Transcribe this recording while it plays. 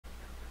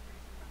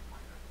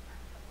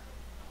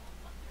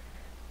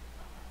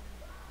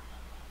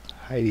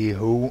Heidi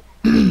ho.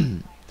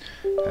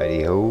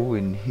 Heidi ho,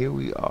 and here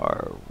we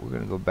are. We're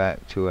gonna go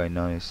back to a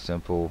nice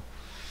simple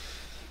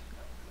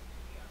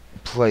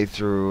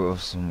playthrough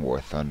of some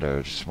War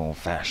Thunder, just small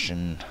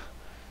fashion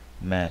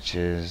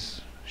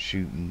matches,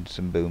 shooting,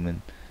 some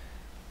booming.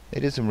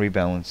 They did some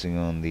rebalancing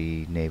on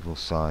the naval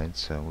side,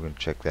 so we're gonna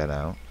check that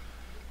out.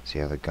 See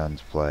how the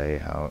guns play,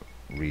 how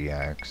it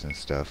reacts and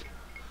stuff.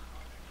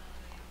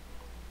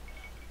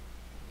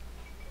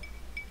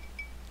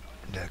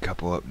 Did a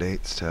couple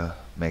updates to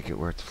make it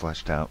where it's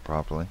fleshed out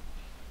properly,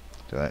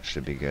 so that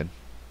should be good.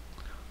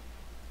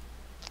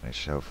 It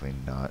should hopefully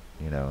not,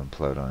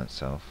 implode on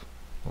itself.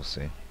 We'll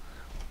see.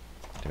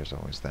 There's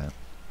always that.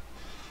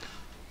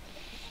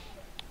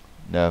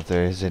 Now, if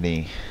there is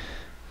any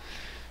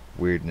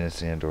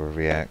weirdness and or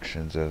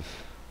reactions of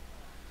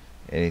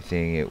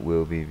anything, it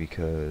will be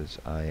because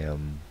I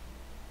am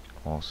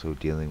also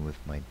dealing with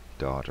my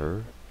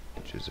daughter,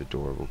 which is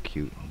adorable,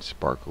 cute, and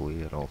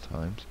sparkly at all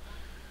times.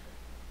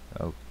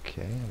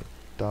 Okay,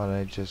 I thought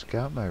I just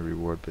got my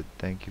reward, but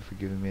thank you for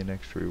giving me an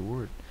extra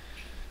reward.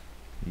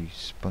 You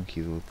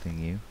spunky little thing,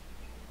 you.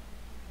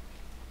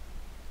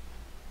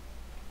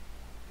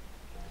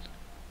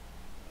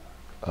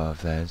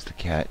 If that is the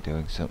cat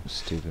doing something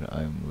stupid,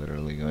 I'm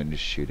literally going to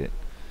shoot it.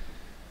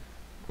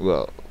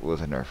 Well, with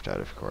a Nerf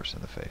dart, of course,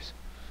 in the face.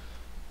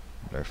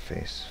 Nerf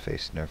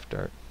face Nerf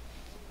dart.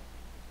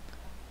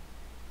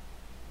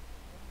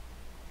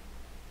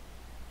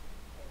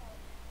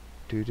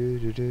 Do do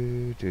do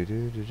do do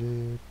do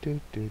do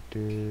do do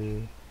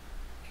do.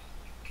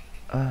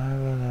 Ah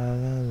la la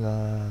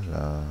la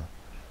la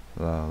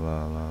la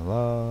la la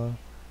la.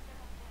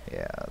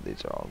 Yeah,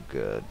 these are all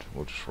good.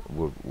 We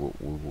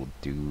will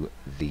do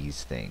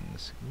these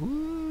things.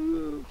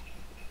 Woo!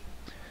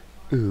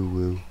 Ooh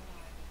woo.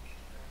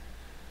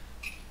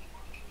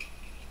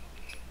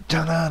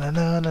 Da na na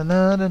na na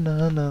na na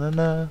na na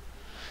na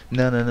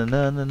na na na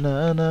na na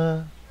na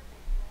na.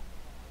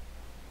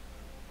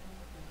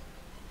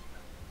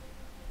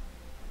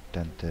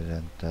 Dun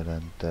dun dun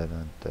dun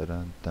dun dun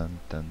dun dun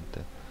dun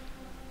dun.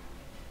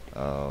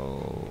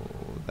 Oh,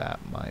 that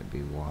might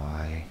be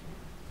why.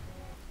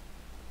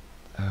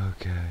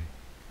 Okay.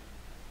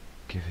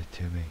 Give it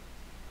to me.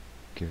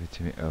 Give it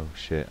to me. Oh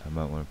shit, I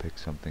might want to pick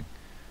something.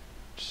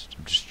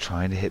 I'm just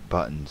trying to hit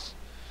buttons.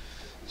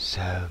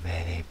 So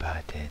many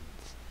buttons.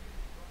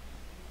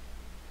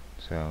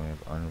 So we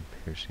have armor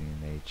piercing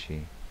and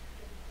HE.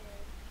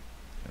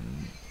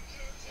 And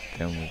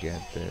then we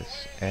get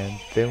this. And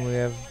then we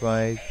have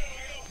my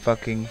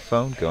fucking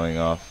phone going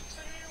off.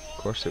 Of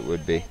course it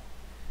would be.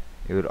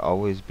 It would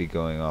always be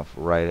going off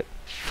right at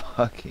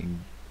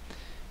fucking...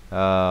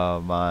 Oh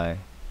my.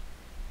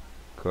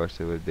 Of course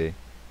it would be.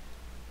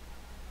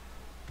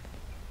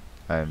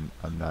 I'm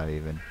not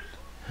even.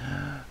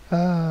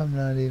 I'm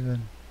not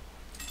even.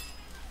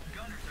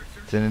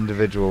 It's an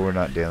individual we're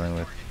not dealing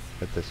with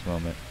at this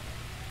moment.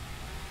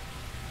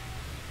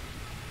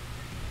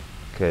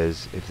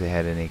 Because if they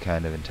had any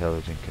kind of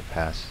intelligent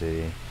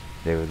capacity,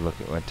 they would look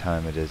at what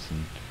time it is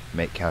and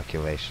make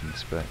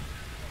calculations, but...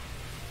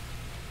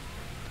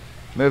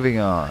 Moving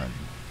on.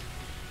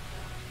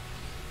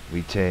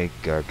 We take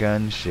our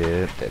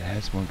gunship that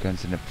has more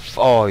guns than it.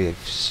 Oh, you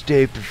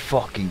stupid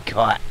fucking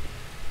cat!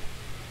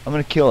 I'm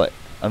gonna kill it.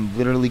 I'm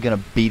literally gonna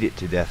beat it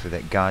to death with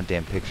that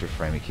goddamn picture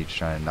frame he keeps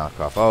trying to knock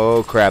off.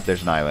 Oh crap,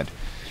 there's an island.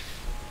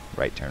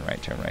 Right turn,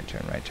 right turn, right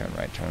turn, right turn,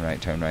 right turn,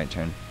 right turn, right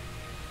turn.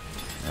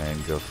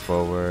 And go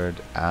forward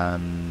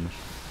and...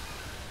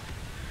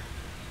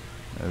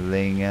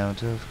 laying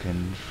out of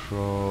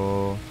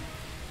control.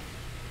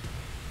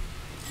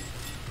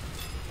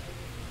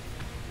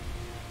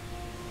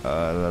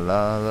 La la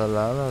la la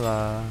la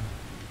la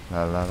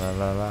la la la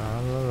la la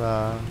la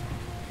la.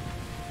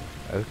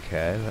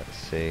 Okay, let's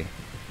see.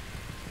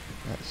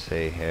 Let's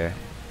see here.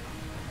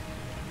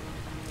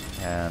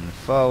 And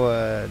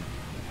forward.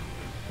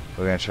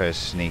 We're gonna try to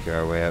sneak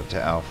our way up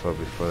to Alpha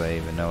before they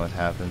even know what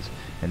happens,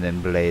 and then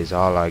blaze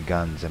all our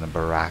guns in a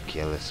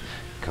miraculous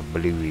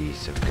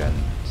kablooies of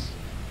guns.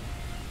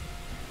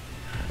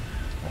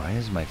 Why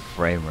is my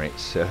frame rate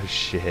so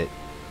shit?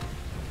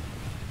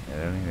 I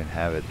don't even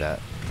have it that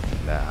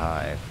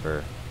high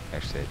for...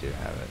 Actually, I do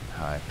have it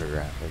high for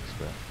graphics,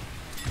 but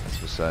that's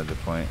beside the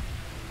point.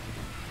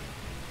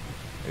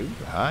 Ooh,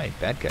 hi,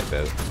 bad guy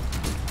boat.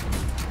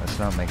 Let's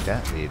not make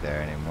that be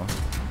there anymore.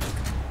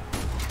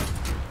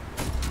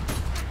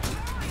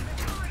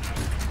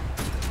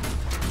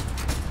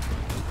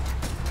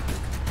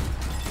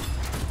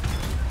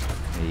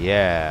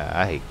 Yeah,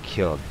 I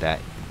killed that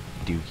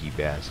dookie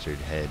bastard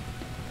head.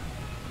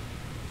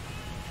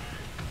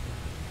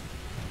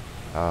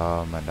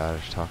 Oh, my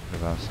daughter's talking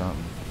about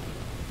something.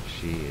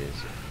 She is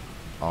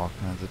all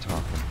kinds of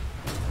talking.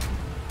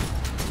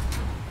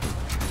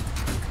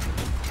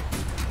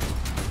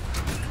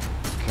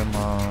 Come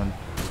on.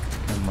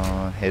 Come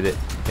on. Hit it.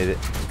 Hit it.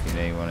 You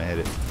know you want to hit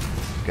it.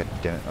 God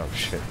damn it. Oh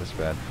shit, that's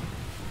bad.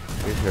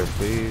 Repair,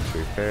 please.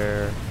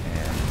 Repair.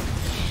 And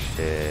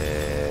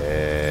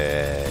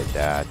shit.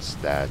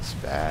 That's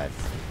bad.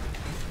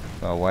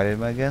 Well, why did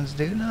my guns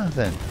do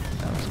nothing?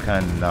 That was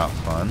kind of not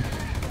fun.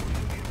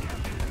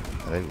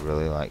 They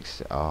really like...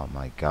 Oh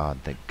my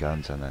god, the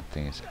guns on that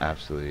thing is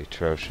absolutely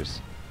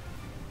atrocious.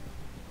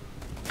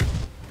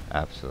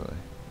 Absolutely.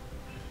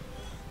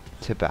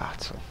 To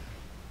battle.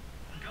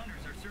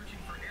 Gunners are searching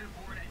for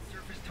airborne and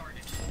surface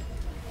targets.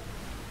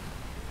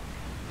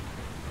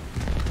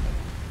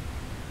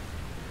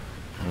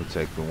 We'll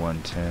take the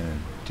 110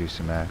 and do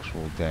some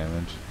actual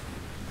damage.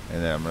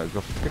 And then I'm gonna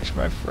go fix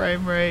my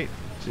frame rate,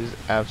 which is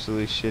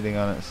absolutely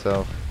shitting on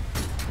itself.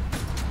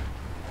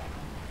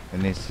 It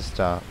needs to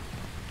stop.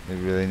 It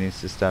really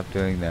needs to stop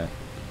doing that.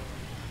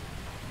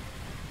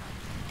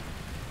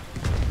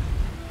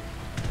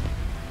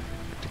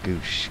 Get the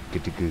goosh,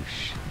 get the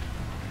goosh.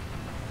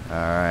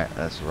 Alright,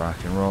 let's rock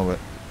and roll it.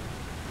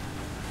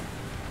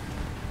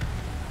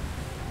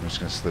 I'm just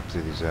gonna slip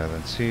through these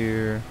islands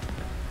here.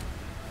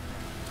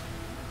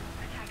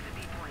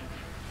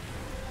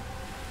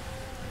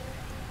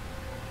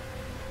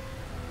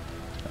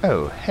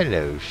 Oh,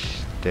 hello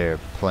there,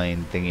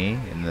 plane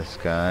thingy in the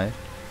sky.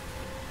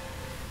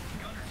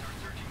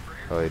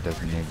 Probably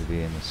doesn't need to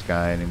be in the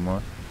sky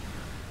anymore.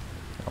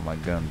 Oh, my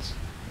guns.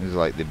 These are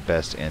like the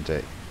best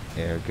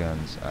anti-air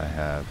guns I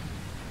have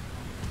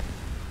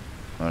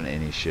on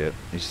any ship.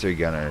 These 3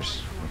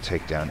 gunners will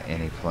take down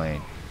any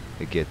plane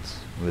that gets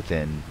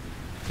within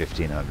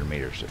 1,500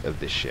 meters of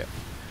this ship.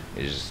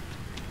 It's just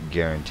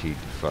guaranteed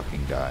to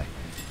fucking die.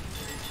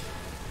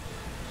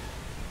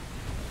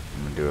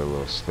 I'm gonna do a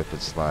little slip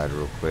and slide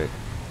real quick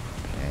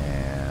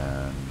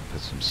and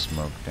put some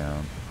smoke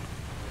down.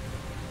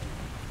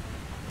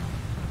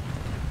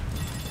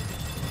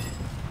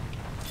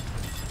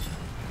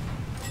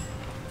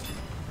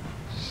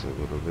 Just a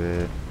little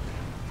bit.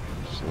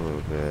 Just a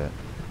little bit.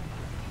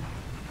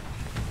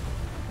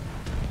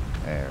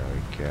 There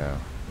we go.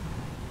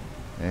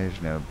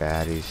 There's no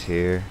baddies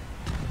here.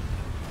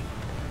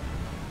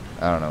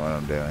 I don't know what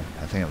I'm doing.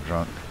 I think I'm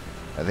drunk.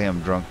 I think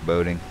I'm drunk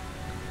boating.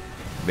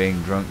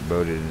 Being drunk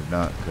boated is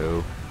not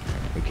cool.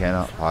 We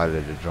cannot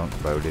pilot a drunk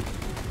boated.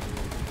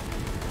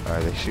 Are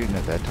they shooting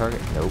at that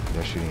target? Nope,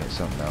 they're shooting at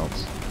something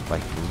else.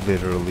 Like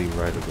literally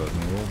right above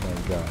me. Oh my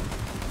god.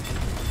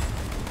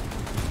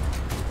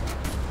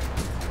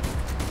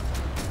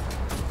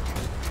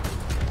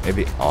 It'd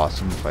be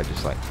awesome if I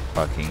just like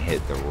fucking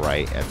hit the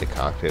right at the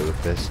cockpit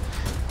with this.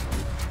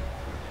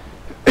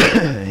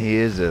 He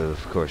is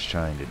of course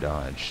trying to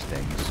dodge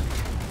things.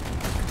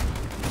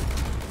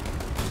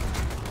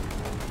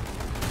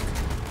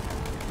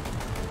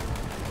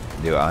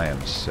 Dude, I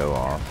am so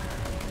off.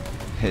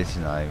 It's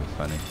not even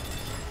funny.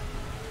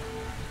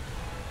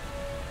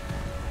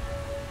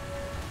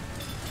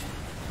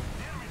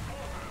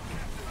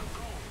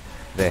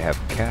 They have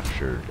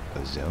captured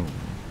a zone.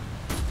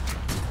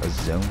 A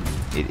zone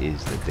it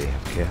is that they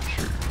have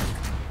captured.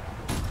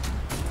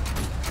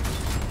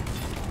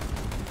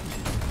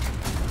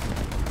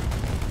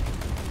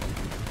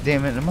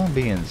 Damn it, am I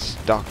being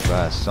stalked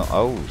by some...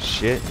 Oh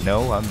shit,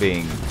 no, I'm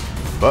being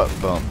butt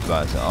bumped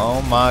by some...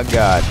 Oh my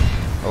god.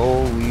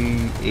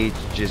 Holy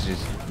Jesus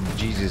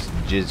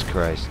jizz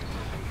Christ.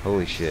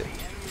 Holy shit.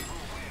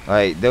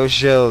 Like, those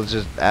shells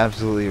just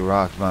absolutely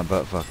rocked my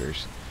butt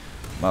fuckers.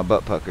 My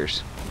butt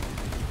puckers.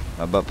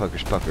 My butt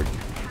puckers puckered.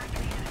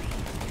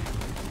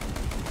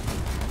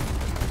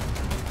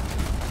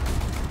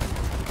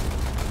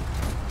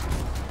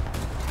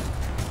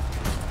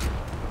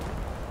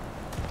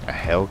 A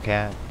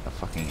Hellcat? A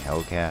fucking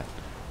Hellcat?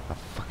 What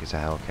the fuck is a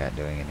Hellcat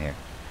doing in here?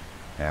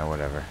 Yeah,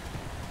 whatever.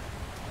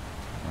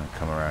 I'm gonna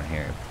come around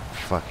here and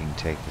fucking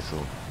take this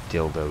little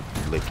dildo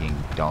licking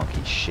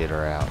donkey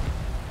shitter out.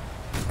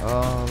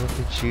 Oh,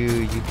 look at you.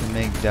 You can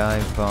make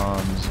dive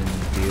bombs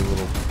and be a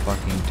little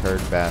fucking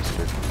turd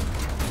bastard.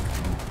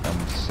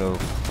 I'm so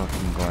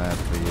fucking glad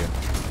for you.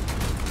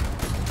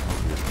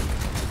 Oh, you're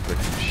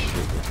freaking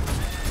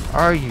shit.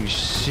 Are you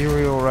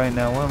serial right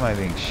now? What am I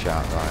being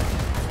shot by?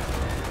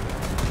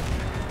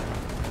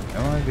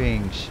 Am I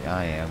being...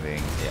 I am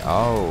being... Yeah,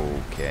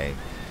 oh, okay.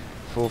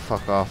 Full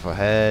fuck off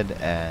ahead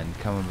and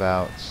come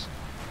about.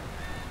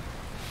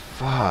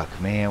 Fuck,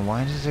 man.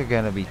 Why is there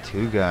gonna be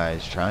 2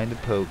 guys trying to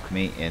poke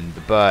me in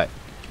the butt?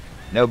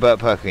 No butt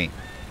poking.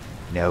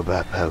 No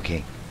butt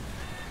poking.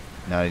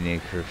 Not any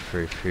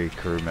free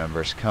crew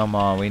members. Come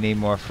on, we need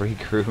more free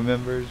crew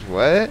members.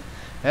 What?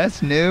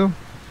 That's new.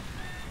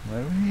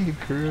 Why do we need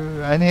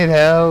crew? I need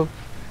help.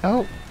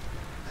 Help.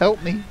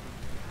 Help me.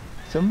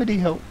 Somebody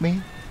help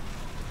me.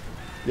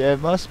 There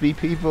must be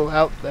people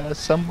out there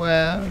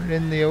somewhere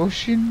in the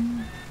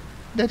ocean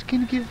that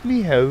can give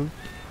me hope.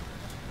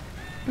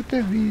 But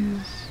there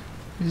is.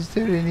 Is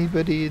there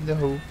anybody in the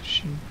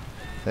ocean?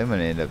 I'm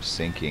gonna end up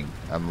sinking.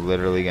 I'm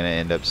literally gonna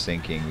end up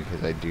sinking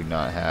because I do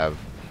not have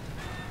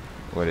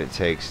what it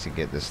takes to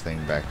get this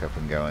thing back up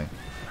and going.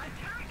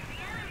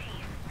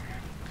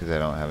 Because I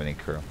don't have any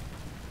crew.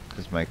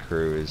 Because my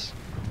crew is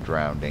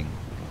drowning.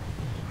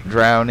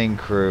 Drowning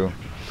crew.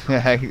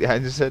 I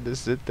just had to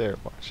sit there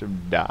and watch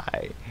him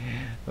die.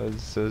 That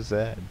was so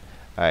sad.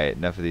 Alright,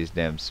 enough of these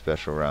damn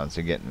special rounds.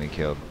 They're getting me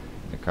killed.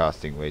 They're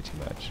costing way too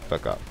much.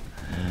 Fuck off.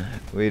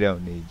 We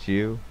don't need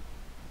you.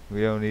 We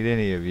don't need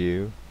any of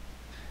you.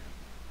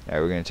 Alright,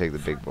 we're gonna take the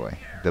big boy.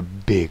 The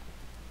big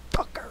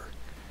fucker.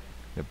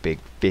 The big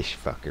fish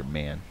fucker,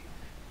 man.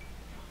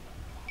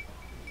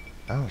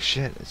 Oh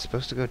shit, it's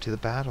supposed to go to the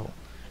battle.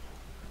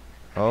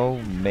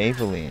 Oh,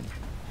 Maybelline.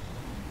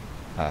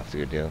 I'll have to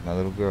go deal with my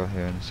little girl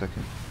here in a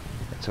second.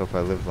 Let's hope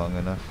I live long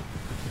enough.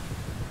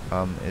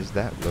 Is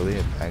that really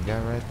a bad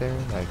guy right there?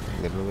 Like,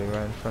 literally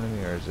right in front of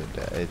me? Or is it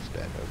dead? It's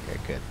dead. Okay,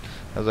 good.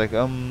 I was like,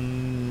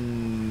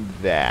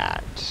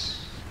 that.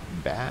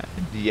 Bad?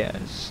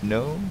 Yes.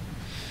 No?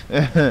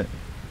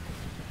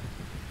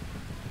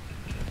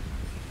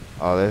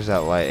 Oh, there's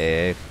that light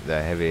AA,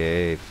 that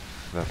heavy AA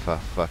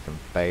fucking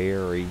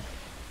fairy.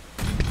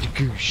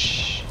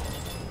 Goosh.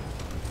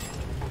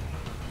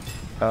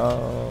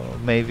 Oh,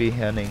 maybe,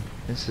 honey.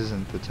 This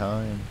isn't the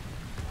time.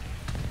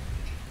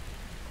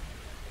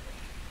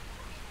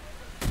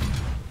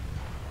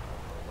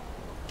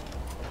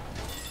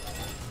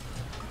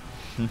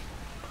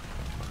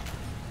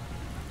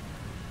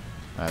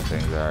 That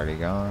thing's already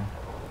gone.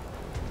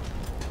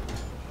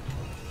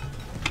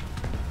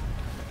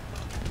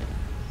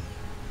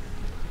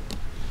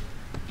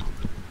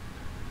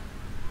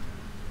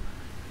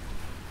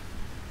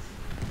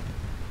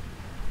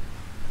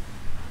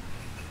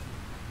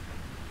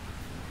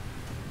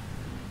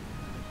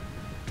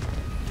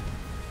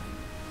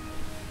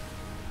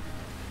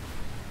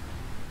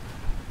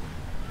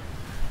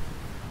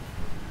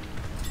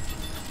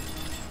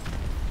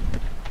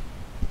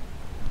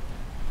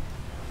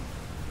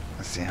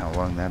 Let's see how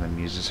long that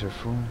amuses her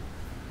for.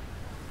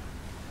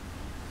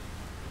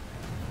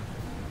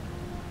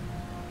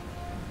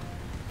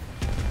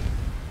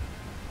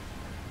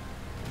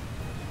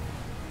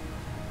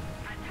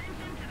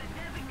 Attention to the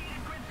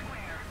designated grid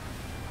square.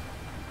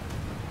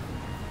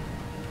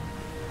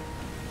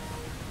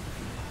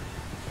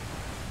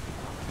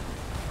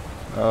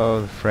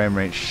 Oh, the frame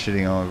rate's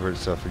shitting all over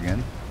itself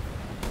again.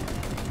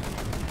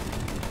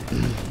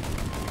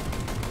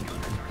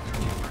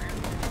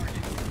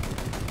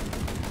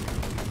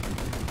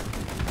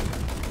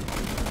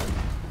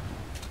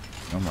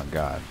 Oh my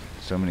god,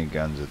 so many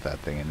guns at that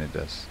thing, and it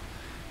just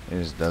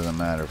doesn't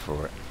matter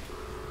for it.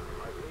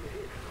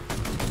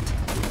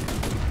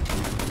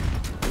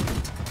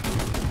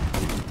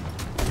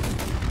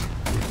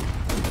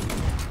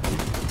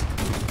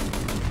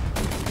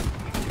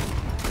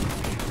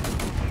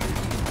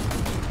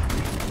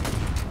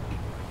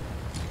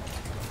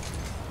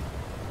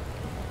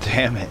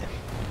 Damn it.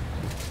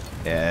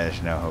 Yeah,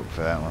 there's no hope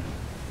for that one.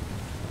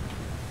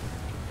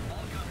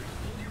 All gunners,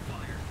 hold your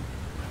fire.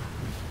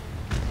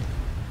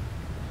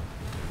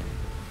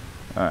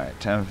 Alright,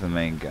 time for the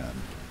main gun.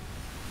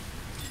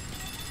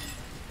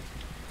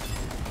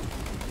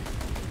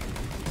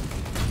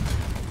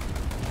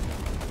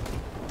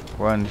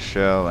 One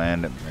shell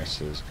and it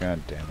misses.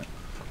 God damn it.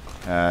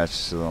 It's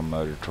just a little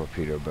motor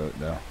torpedo boat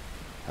though.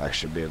 I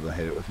should be able to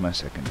hit it with my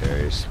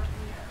secondaries.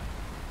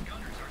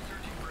 Gunners are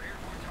searching for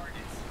airborne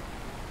targets.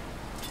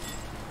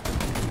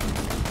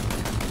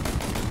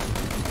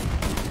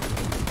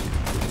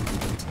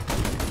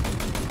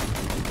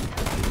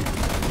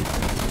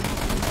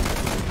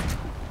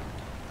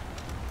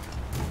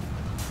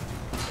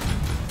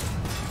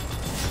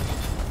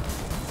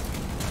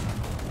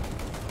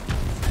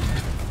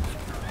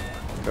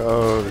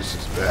 Oh, this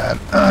is bad.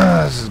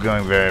 This is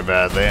going very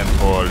badly and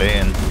poorly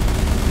and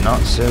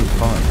not so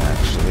fun,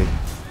 actually.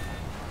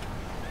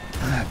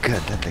 Ah,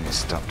 good, that thing has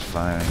stopped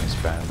firing as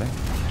badly.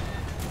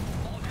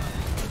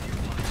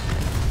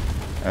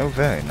 Oh,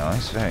 very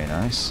nice, very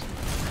nice.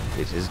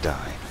 It has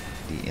died.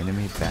 The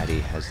enemy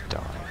baddie has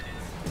died.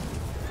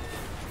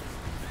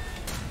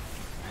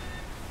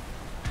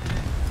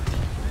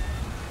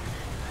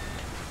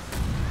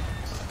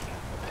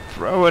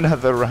 Throw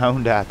another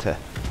round at her.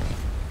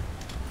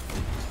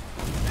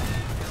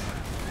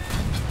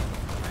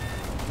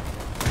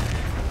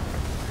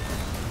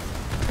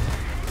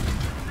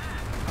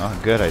 Oh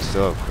good, I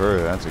still have crew,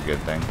 that's a good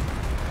thing.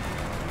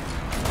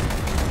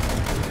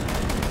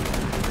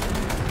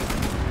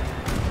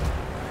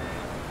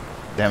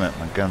 Damn it,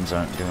 my guns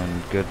aren't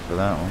doing good for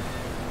that one.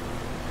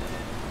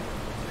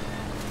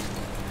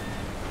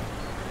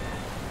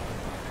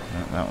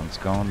 No, that one's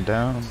gone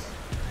down.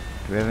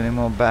 Do we have any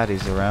more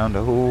baddies around?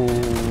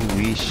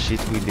 Holy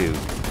shit we do.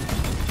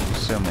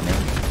 So many.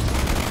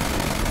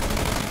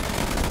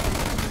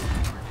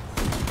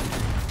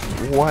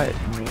 What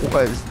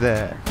was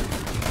that?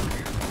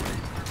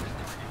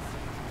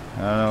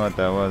 I don't know what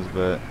that was,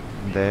 but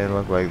they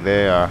look like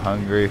they are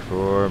hungry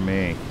for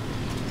me.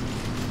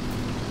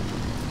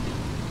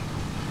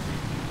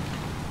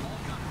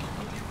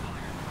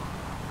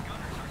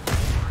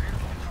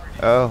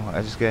 Oh,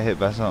 I just got hit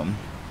by something.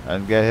 I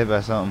just got hit by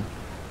something.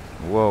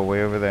 Whoa,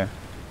 way over there.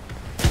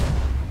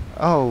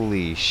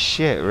 Holy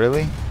shit,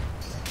 really?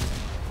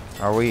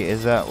 Are we,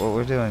 is that what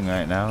we're doing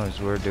right now? Is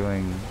we're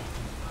doing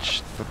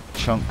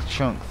chunk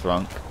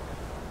thrunk.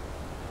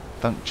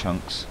 Thunk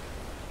chunks.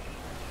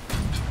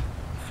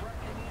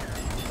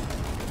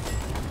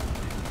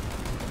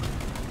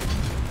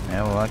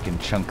 Yeah, well, I can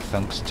chunk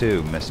thunks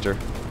too, mister.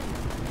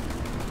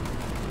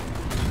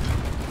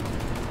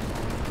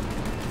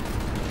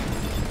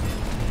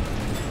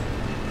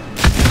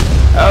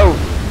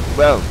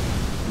 Well,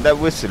 that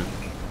whistle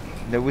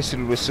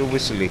was so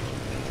whistly,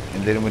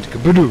 and then it went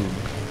kaboom.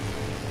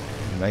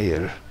 My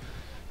ear.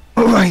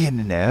 Oh, I get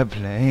an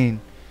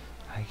airplane.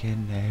 I get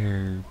an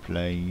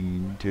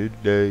airplane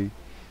today.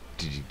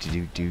 Do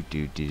do do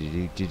do do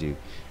do do do.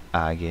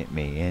 I get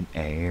me an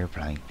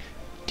airplane.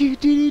 Do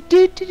do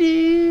do do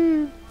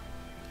do.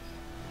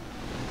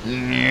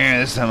 Yeah,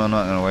 this time I'm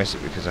not gonna waste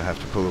it because I have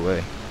to pull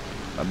away.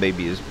 My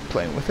baby is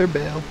playing with her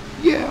bell.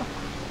 Yeah.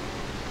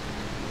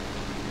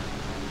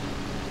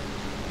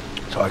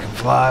 So I can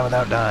fly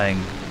without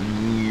dying.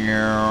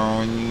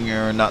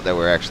 Not that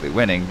we're actually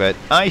winning, but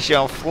I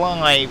shall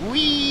fly.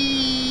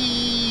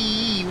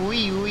 Wee,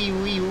 wee, wee,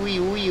 wee, wee,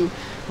 wee,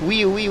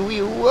 wee, wee,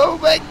 wee. Oh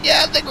my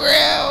God, the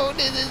ground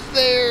is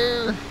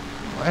there.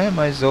 Why am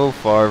I so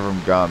far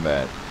from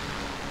combat?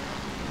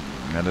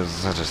 That is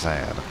such a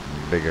sad,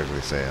 big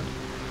ugly sad.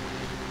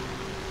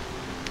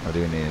 I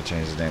do need to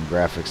change the damn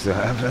graphics to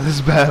have in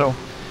this battle.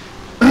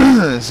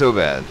 So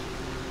bad.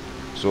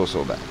 So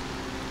bad.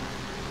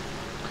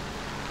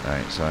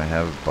 Alright, so I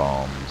have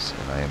bombs,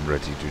 and I am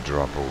ready to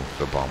drop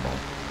the bomb.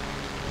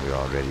 We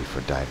are ready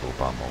for Divo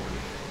Bombo.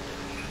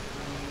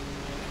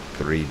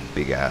 3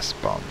 big ass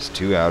bombs.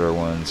 2 outer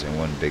ones and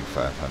 1 big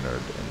 500 in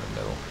the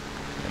middle.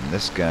 And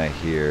this guy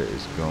here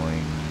is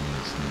going...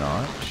 He's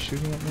not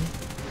shooting at me?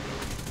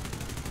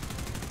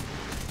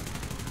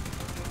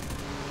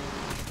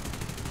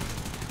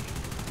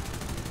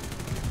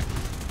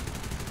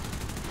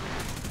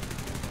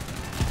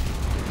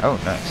 Oh,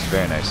 nice.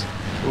 Very nice.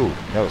 Ooh,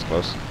 that was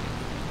close.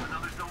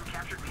 Another zone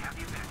captured. We have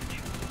the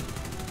advantage.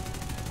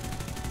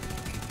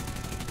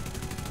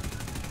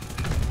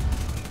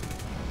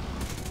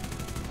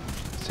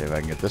 Let's see if I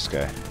can get this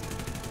guy.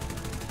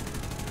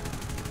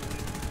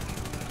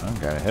 Oh,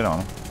 got a hit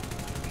on him.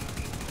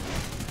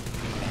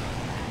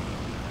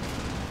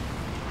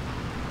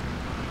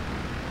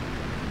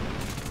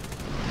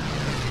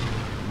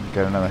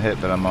 Got another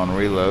hit, but I'm on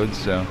reload,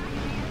 so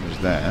there's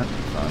that.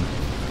 Fun.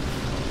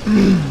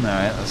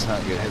 Alright, let's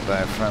not get hit by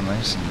a friendly.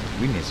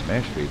 We need some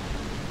airspeed.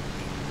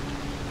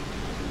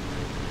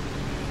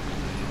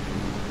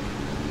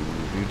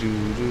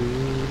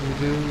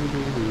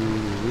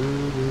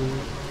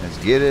 Let's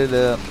get it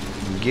up.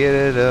 Get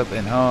it up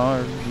and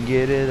hard.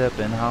 Get it up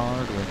and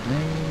hard with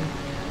me.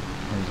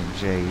 There's a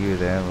JU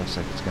there. Looks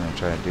like it's going to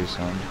try to do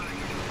something.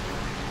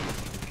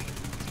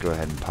 Let's go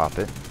ahead and pop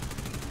it.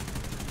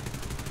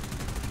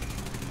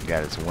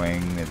 Got its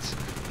wing, its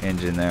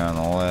engine there on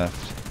the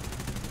left.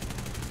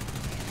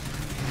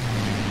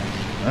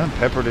 I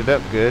peppered it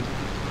up good.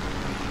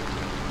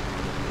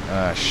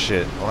 Ah,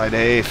 shit. Light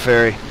A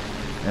ferry.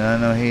 And I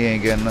know he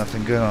ain't got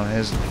nothing good on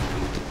his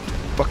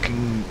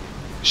fucking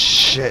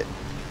shit.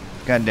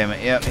 God damn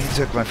it. Yep, he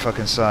took my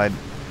fucking side.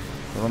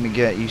 Well, let me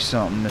get you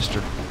something,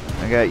 mister.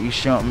 I got you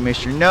something,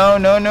 mister. No,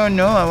 no, no,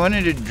 no. I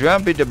wanted to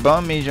drop it to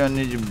bomb me. I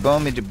wanted to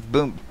bomb it to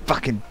boom.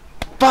 Fucking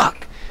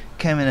fuck.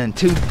 Coming in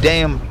too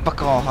damn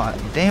fuck all hot.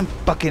 Damn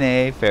fucking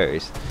A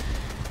ferries.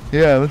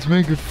 Yeah, let's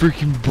make a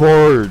freaking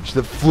barge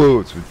that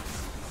floats with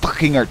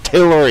fucking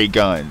artillery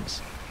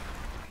guns.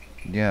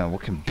 Yeah,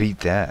 what can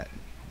beat that?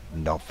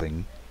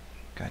 Nothing.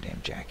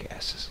 Goddamn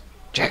jackasses.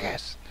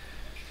 Jackass.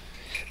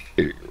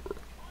 Oh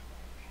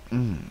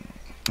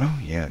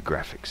yeah,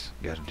 graphics.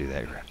 Gotta do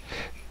that.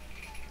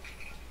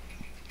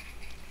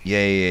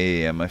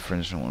 Yeah. My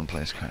friends don't want to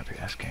play this crappy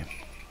ass game.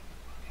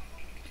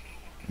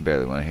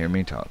 Barely want to hear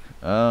me talk.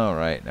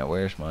 Alright, now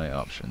where's my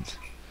options?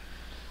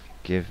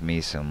 Give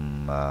me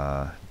some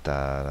da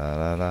da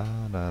da da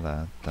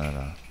da da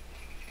da.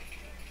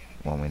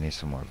 Well, we need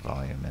some more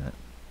volume in it.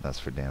 That's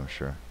for damn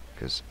sure.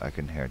 Because I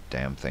can hear a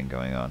damn thing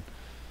going on.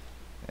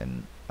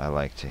 And I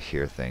like to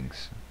hear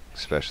things.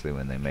 Especially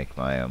when they make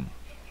my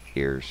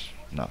ears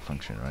not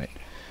function right.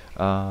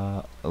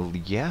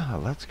 Yeah,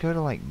 let's go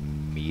to like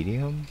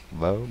medium?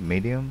 Low?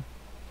 Medium?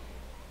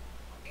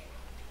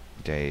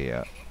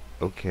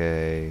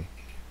 Okay.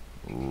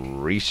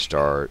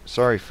 Restart.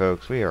 Sorry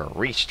folks, we are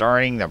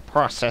restarting the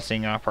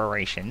processing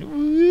operation.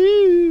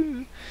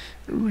 Woo!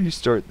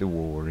 Restart the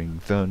warring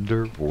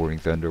thunder, warring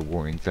thunder,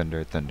 warring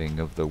thunder, thundering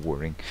of the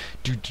warring.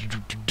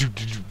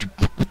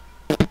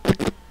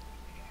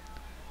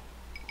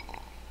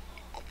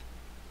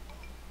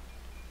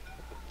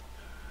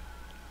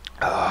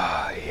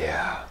 Ah,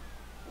 yeah.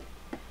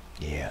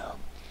 Yeah.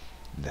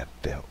 That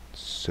felt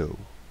so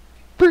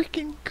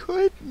freaking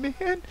good,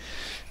 man.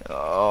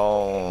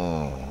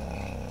 Oh.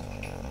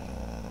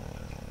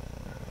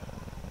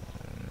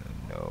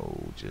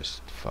 No,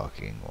 just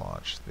fucking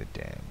watch the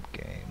damn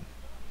game.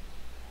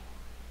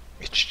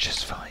 It's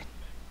just fine.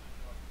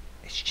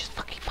 It's just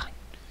fucking fine.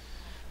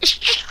 It's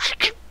just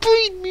fucking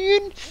fine,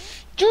 man.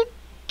 Don't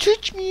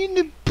touch me in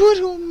the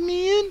butthole,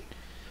 man.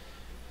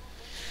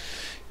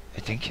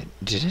 I think it...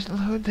 Did it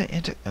load the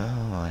anti...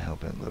 Oh, I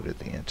hope it loaded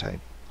the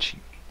anti-cheat...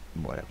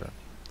 Whatever.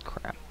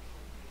 Crap.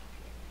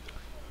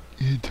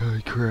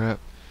 Anti-crap.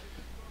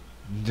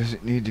 Does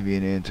it need to be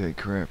an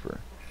anti-crapper?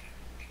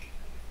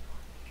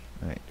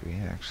 Alright, do we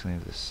actually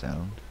have the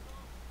sound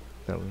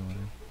that we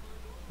wanted?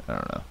 I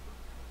don't know.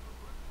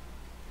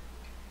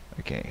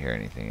 I can't hear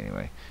anything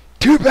anyway.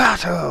 To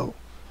battle!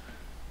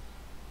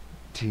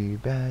 To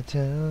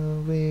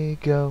battle we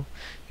go.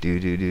 Do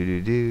do do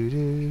do do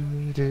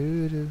do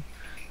do do.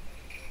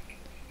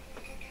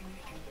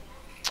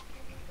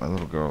 My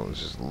little girl is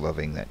just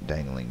loving that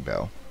dangling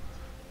bell.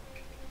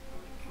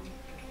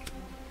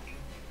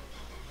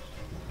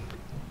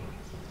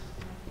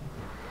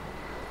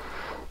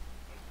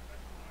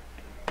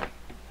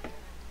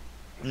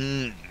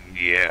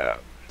 Yeah.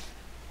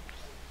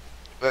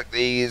 Fuck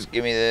these,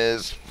 give me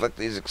this. Fuck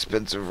these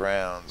expensive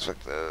rounds.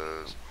 Fuck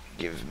those.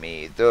 Give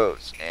me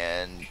those.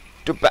 And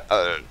to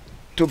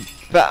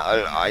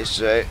battle, I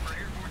say.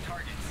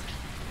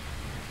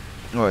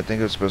 Oh, I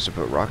think I was supposed to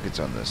put rockets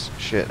on this.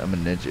 Shit, I'm a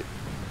ninja.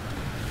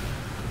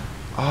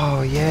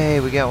 Oh, yay,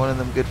 we got one of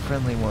them good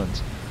friendly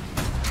ones.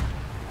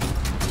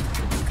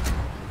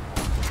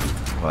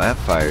 Well, that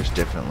fires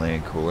differently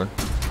and cooler.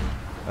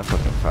 That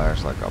fucking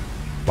fires like a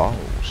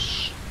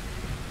boss.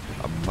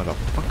 A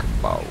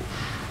motherfucking boss.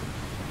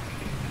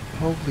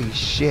 Holy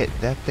shit,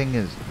 that thing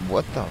is...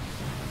 What the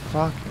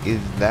fuck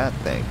is that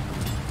thing?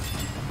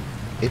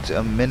 It's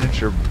a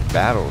miniature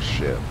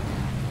battleship.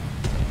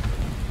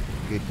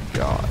 Good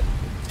God.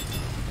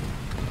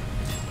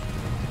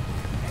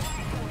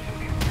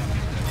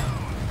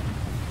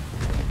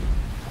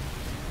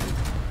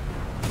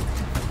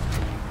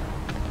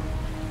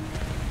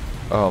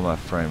 Oh, my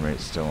frame rate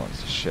still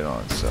wants to shit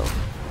on itself.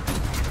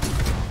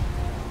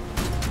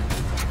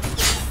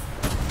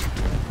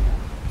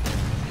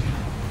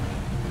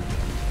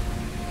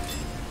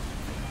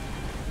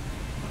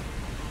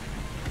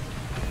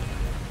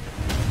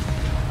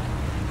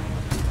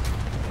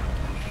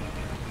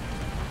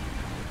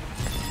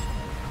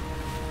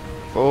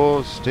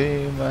 Full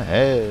steam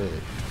ahead.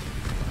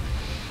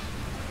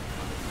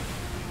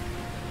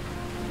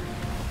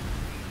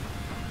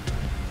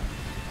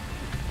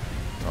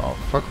 Oh,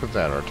 fuck with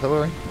that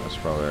artillery? That's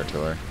probably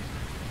artillery.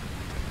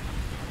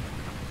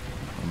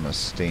 I'm gonna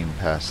steam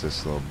past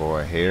this little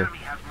boy here.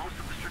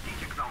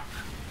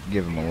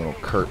 Give him a little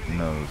curtain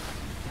of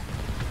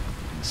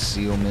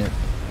concealment.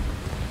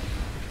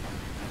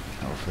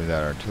 Hopefully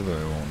that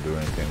artillery won't do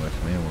anything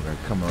with me, and we're gonna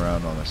come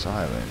around on this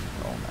island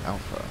on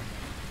Alpha.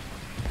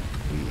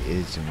 We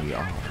is and we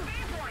are.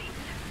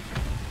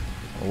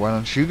 Well, why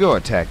don't you go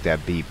attack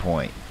that B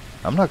point?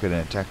 I'm not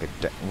gonna attack a...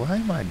 Why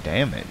am I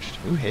damaged?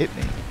 Who hit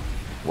me?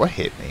 What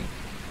hit me?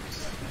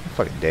 I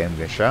fucking damn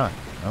good shot.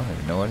 I don't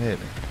even know what hit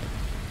me.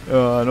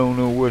 Oh, I don't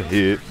know what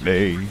hit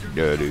me.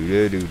 Da do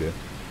da do da.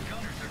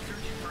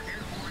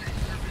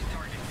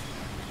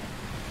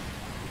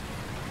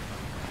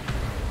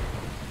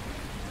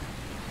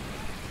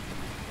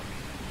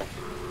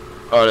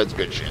 Oh, that's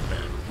good shit,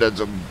 man. That's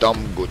some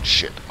dumb good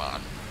shit,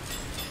 man.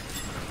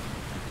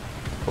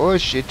 Oh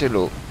shit,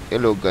 hello.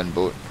 Hello,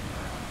 gunboat.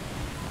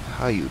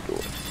 How you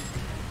doing?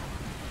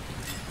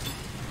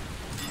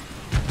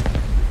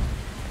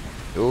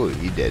 Oh,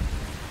 he did.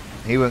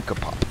 He went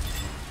kapop.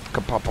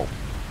 Kapopo.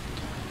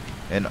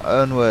 And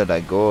onward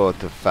I go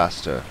to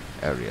faster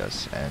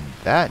areas. And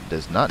that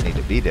does not need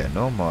to be there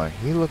no more.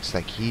 He looks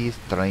like he's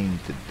trying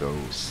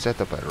to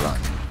set up a run.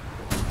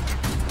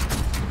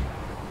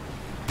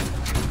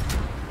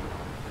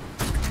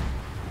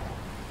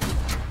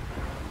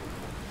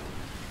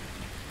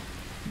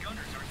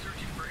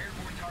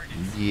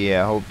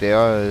 Yeah, I hope they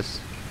are.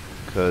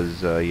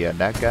 Cause yeah,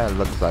 that guy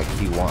looks like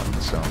he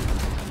wanting some.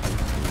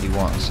 He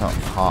wants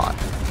something hot.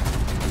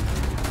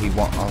 He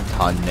wants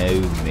to know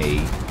me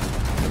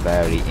in a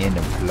very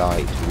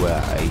impolite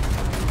way.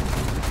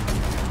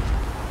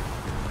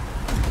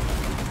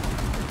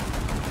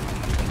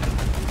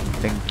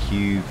 Thank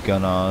you,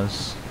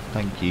 gunners.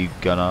 Thank you,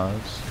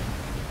 gunners.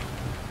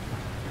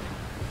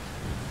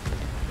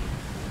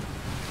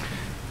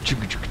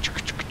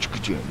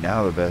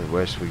 Now the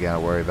worst we gotta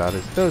worry about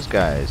is those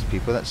guys,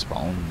 people that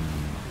spawn.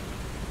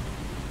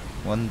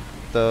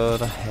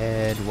 1/3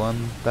 ahead,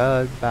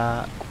 1/3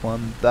 back,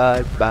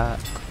 1/3 back.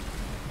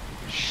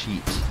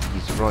 Shit,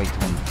 he's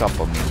right on top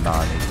of me,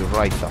 man. He's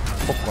right the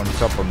fuck on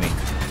top of me.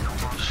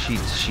 Shit,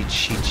 shit,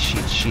 shit,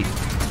 shit, shit.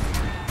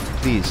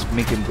 Please,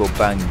 make him go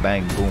bang,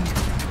 bang, boom.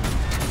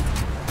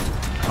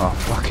 Oh,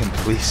 fucking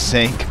please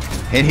sink.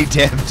 Any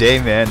damn day,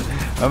 man.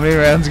 How many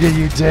rounds can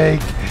you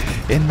take?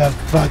 In the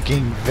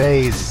fucking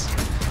face.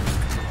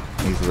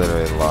 He's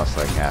literally lost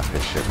like half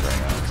his ship right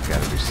now. He's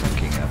gotta be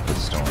sinking up the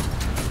storm.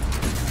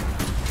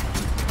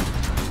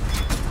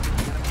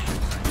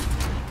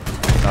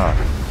 Oh,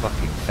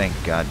 fucking thank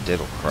God,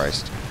 diddle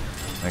Christ.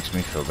 Makes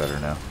me feel better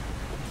now.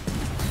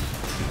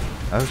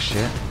 Oh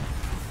shit.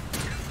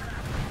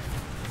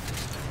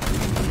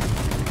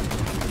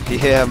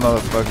 Yeah,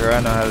 motherfucker, I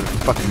know how to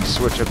fucking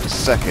switch up to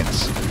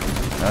seconds.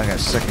 I got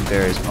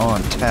secondaries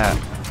on tap.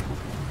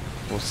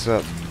 What's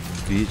up,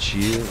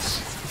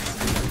 bitches?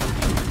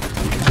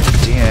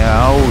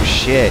 Damn, oh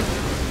shit.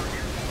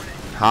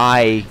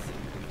 Hi,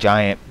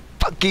 giant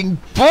fucking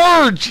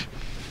bird!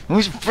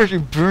 Who's a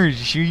fucking bird?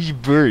 Who's a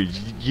bird?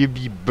 You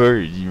be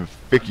bird. You're a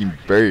fucking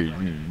bird.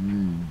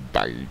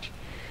 Bird.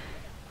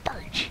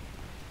 Bird.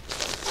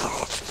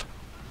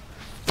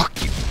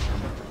 Fuck you.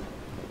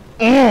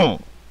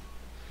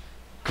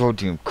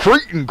 Goddamn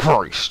Cretan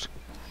Christ!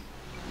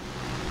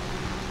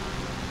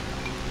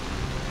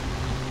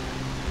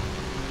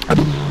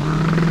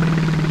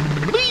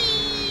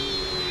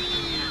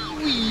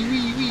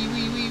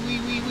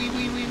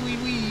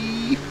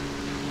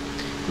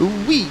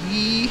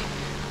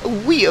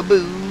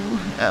 Weeaboo!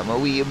 I'm a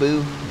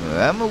weeaboo.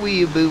 I'm a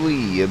weeaboo,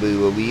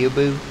 weeaboo, a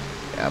weeaboo.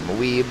 I'm a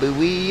weeaboo,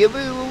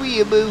 weeaboo, a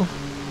weeaboo.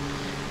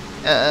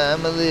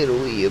 I'm a little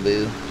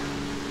weeaboo.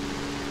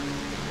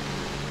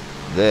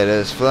 Let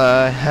us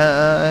fly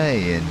high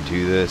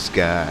into the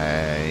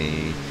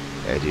sky.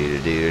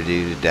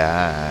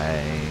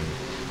 Die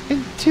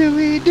until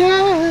we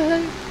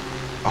die.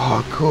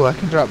 Oh, cool! I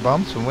can drop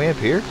bombs from way up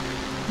here.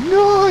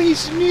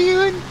 Nice,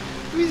 man.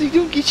 Means I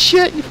don't get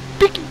shot in the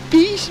freaking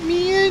face,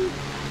 man.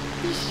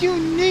 He's so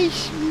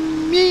nice,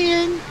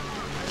 man.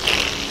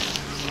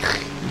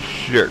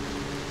 Sure.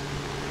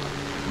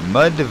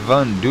 Mud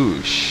Van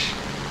Douche.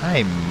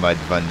 Hi, Mud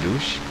Van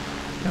Douche.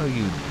 How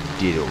you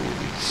diddle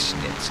these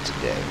snits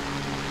today?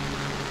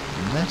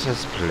 Let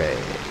us play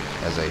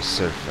as I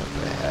surf up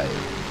ahead.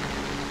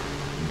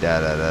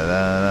 Da da da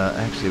da da.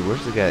 Actually,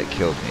 where's the guy that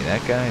killed me?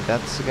 That guy?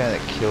 That's the guy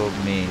that killed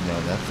me.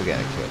 No, that's the guy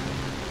that killed me.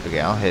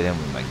 Okay, I'll hit him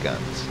with my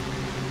guns.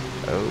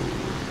 Oh,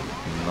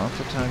 not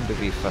the time to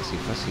be fussy,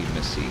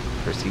 missy,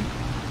 prissy.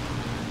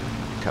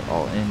 Cut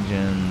all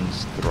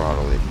engines,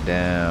 throttle it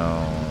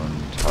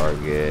down,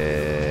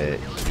 target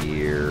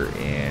here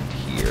and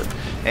here.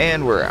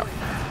 And we're out.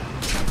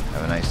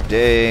 Have a nice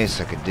day,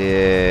 suck a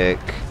dick.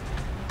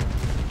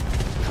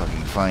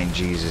 Fucking find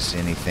Jesus,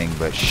 anything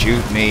but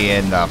shoot me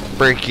in the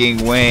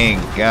freaking wing.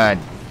 God,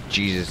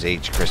 Jesus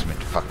H. Christmas,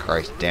 fuck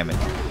Christ, damn it.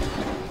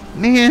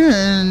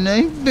 Man,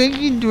 I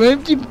fucking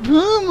dropped a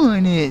bomb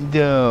on it,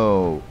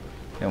 though.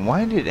 And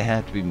why did it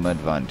have to be Mud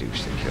Von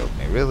Douche that killed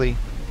me? Really?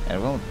 Out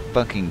of all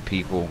fucking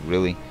people,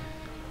 really?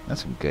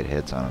 That's some good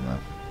hits on him,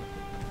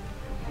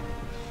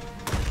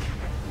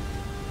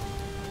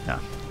 though. No,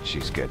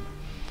 she's good.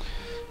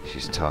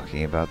 She's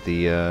talking about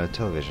the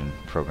television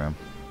program.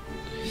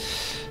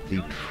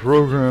 The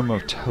program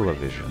of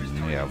television.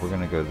 Yeah, we're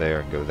gonna go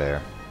there and go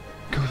there.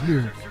 Go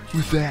there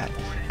with that.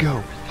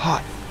 Go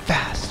hot,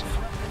 fast.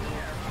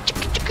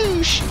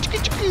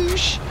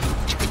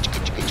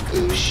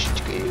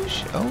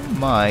 Oh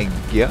my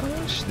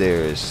gosh,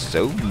 there's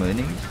so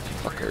many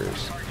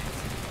fuckers.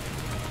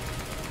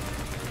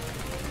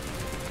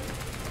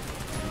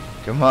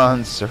 Come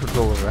on,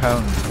 circle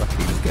around,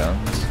 fucking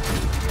guns.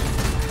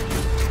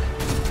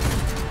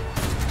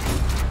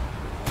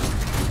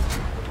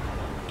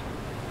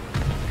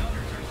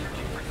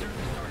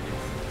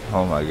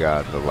 Oh my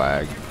god, the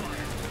lag.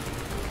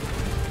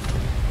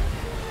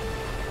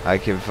 I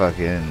can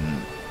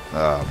fucking...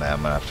 Oh man,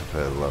 I'm gonna have to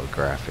put low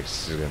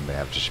graphics. It's gonna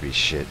have to be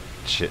shit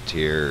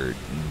tier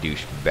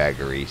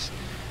douchebaggeries.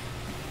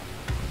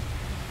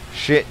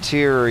 Shit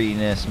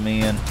tieriness,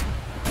 man.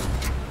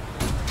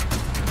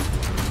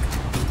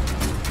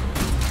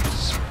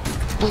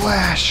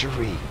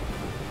 Splashery.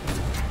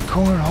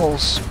 Cornhole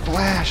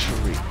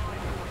splashery.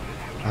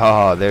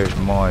 Oh, there's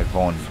my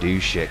Von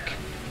Douchik.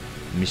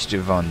 Mr.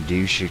 Von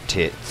Douche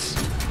Tits.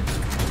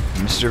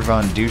 Mr.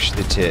 Von Douche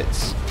the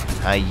Tits.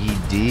 How ye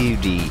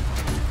do?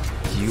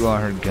 You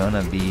are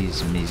gonna be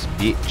Miss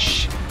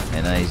Bitch,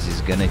 and I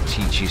is gonna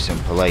teach you some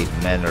polite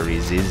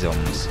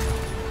mannerisms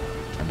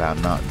about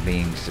not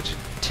being such a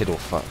tittle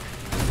fuck.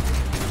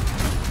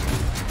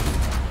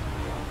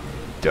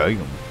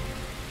 Damn.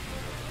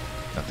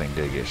 Nothing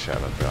did get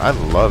shot up there. I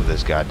love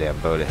this goddamn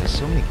boat. It has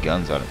so many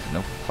guns on it for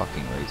no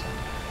fucking reason.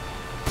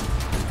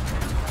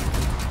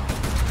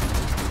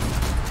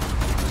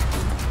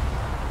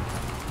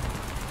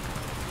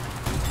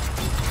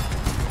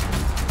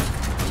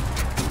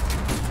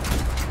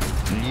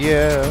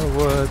 Yeah,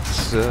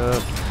 what's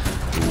up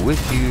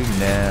with you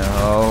now?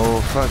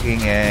 Oh,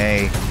 fucking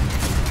A.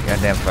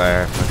 Goddamn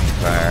fire, fucking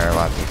fire,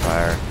 lots of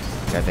fire.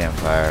 Goddamn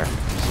fire,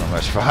 so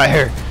much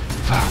fire.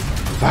 Fuck,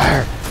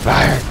 fire,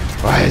 fire.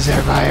 Why is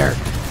there fire?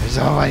 There's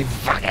so much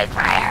fucking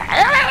fire.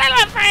 I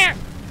love fire.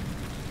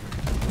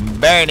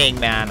 Burning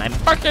Man, I'm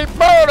fucking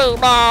burning,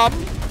 Mom.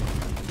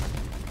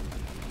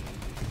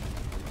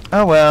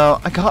 Oh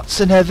well, I got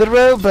another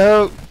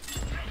rowboat.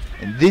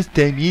 And this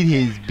time it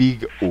has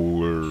big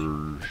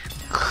oars.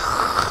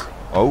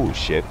 Oh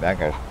shit, that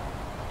guy.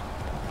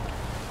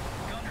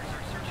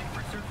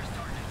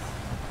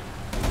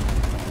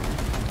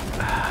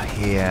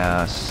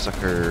 Yeah,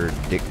 sucker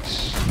dick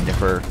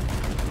sniffer.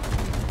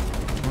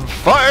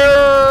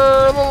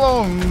 Fire the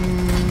long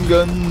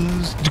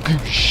guns.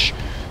 Dagoosh.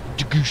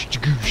 Dagoosh,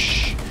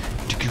 dagoosh.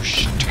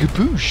 Dagoosh,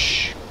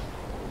 dagaboosh.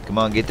 Come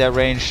on, get that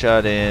range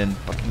shot in.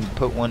 Fucking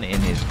put one in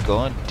his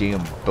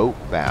goddamn boat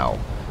bow.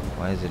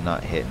 Why is it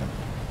not hitting him?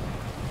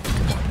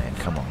 Come on, man.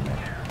 Come on, man.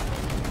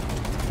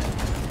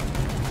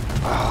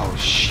 Oh,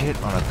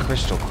 shit on a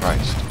crystal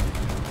Christ.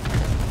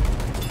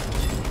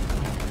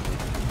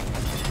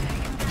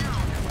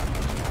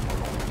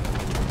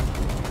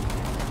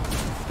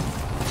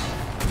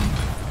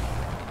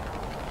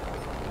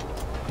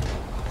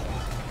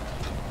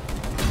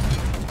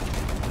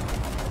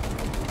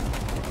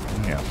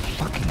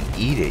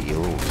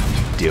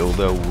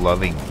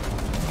 dildo-loving,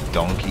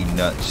 donkey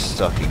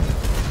nut-sucking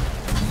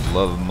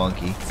love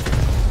monkey.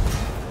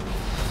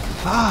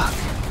 Fuck!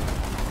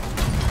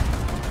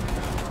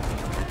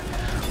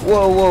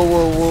 Whoa, whoa,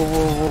 whoa, whoa,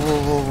 whoa, whoa,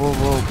 whoa, whoa, whoa,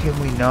 whoa. Can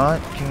we not?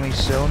 Can we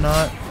so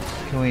not?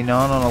 Can we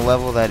not on a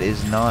level that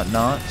is not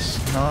knots?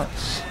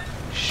 Knots?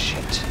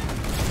 Shit.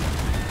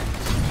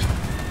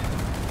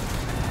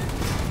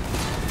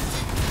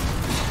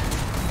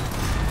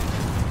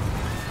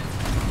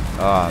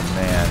 Oh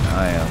man,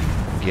 I am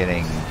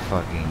getting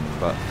fucking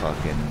butt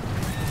fucking.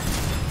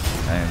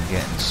 I am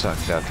getting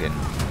sucked up in.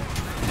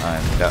 I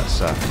am dut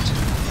sucked.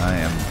 I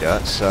am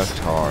dut sucked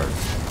hard.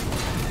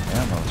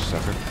 Yeah,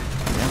 motherfucker.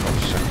 Yeah,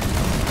 motherfucker.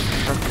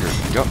 Suck your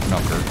duck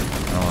knucker.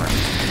 I'm gonna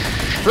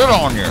shit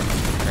on you.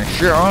 And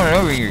shit on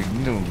over you.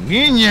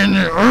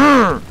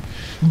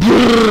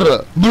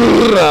 Brrrr.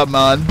 Brrrr,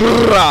 man.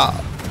 Brrrr.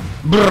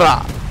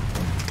 Brrrr.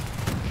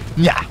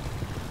 Yeah.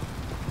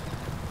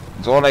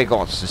 That's all I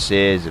got to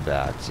say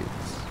about it.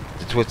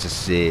 That's what to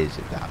say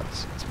about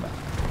it, man.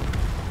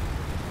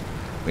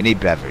 We need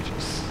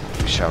beverages.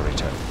 We shall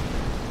return.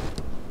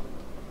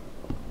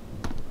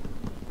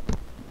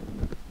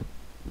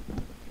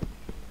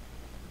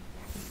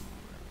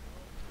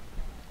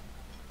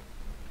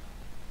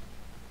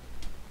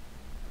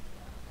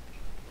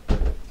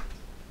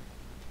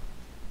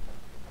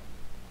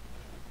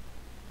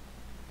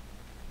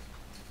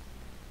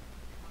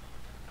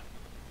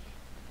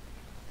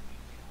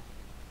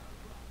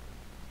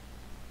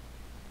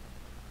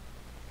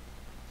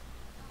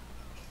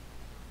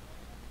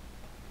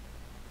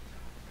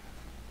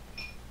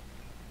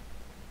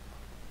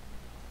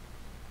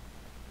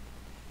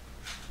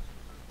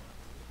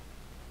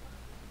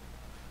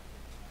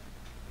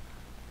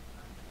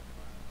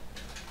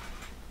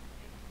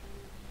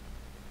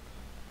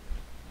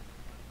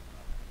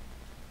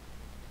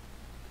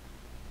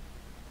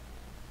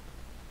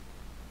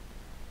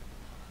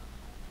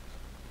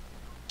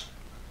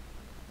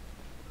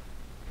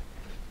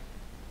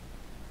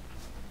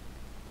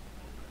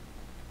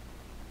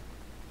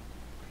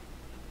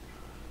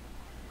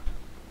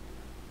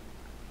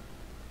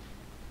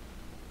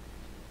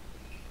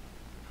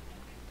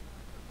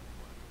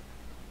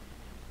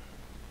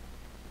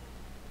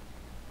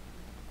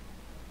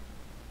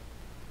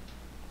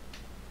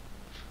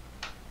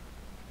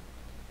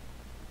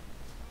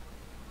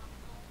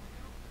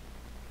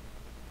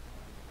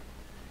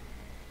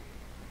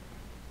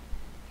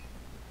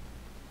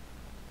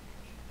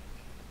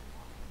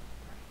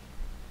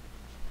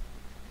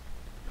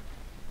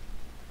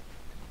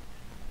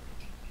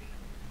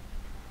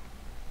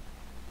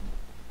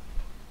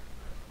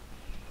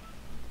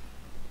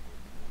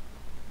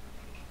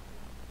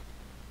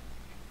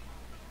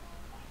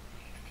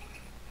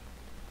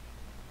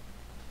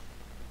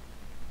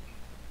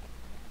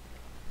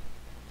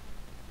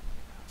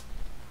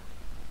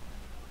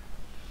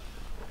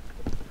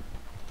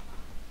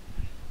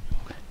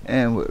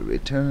 And we're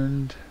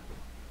returned.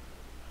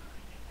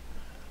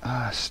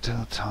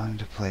 Still time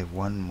to play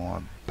one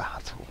more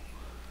battle.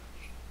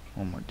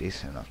 One more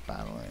decent enough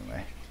battle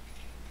anyway.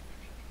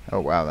 Oh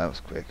wow, that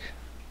was quick.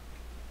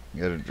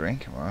 You got a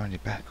drink and we're already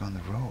back on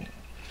the roll.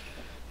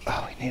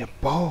 Oh, we need a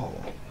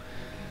bowl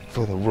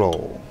for the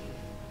roll.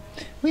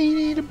 We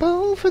need a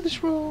bowl for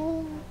this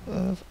roll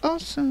of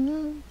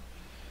awesome.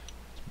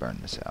 Let's burn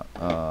this out.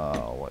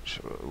 What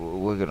should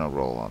we're gonna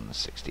roll on the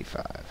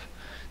 65.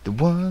 The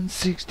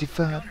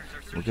 165.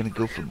 We're gonna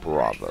go for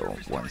Bravo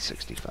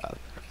 165.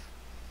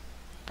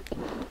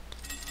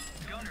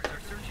 Gunners are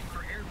searching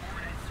for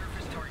airborne and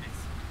surface targets.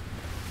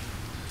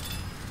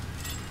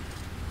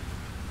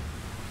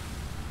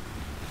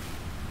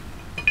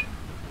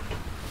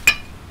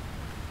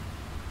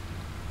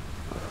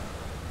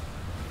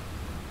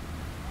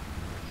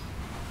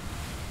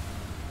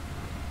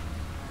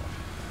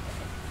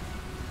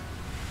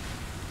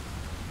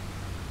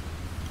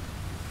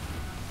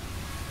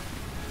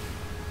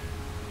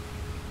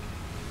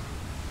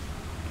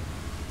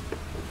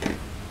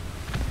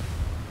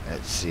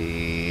 Let's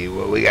see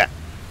what we got.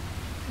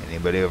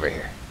 Anybody over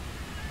here?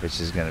 This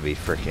is gonna be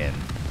frickin'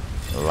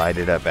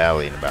 lighted up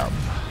alley in about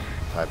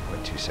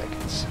 5.2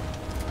 seconds.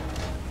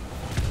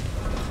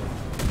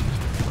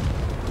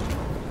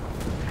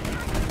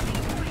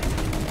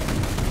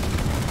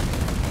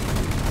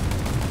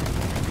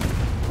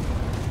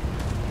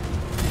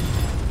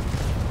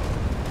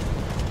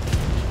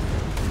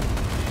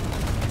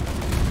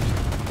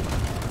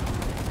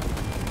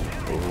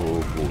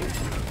 Oh boy.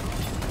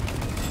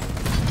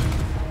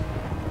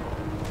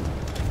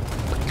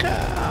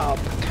 Pacow,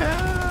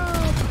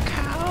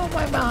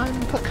 my man,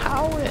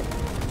 pacow it.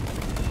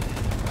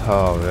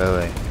 Oh,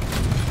 really?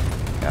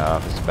 Got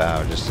off his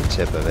bow, just the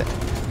tip of it.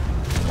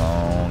 Come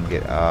on,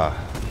 get,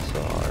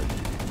 so hard.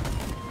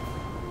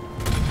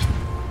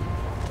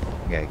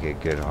 You gotta get a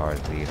good hard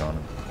lead on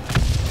him.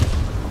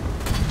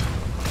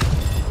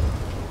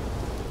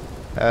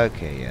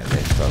 Okay, yeah,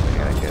 they probably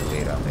got a good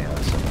lead on me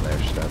on some of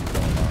their stuff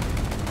going on.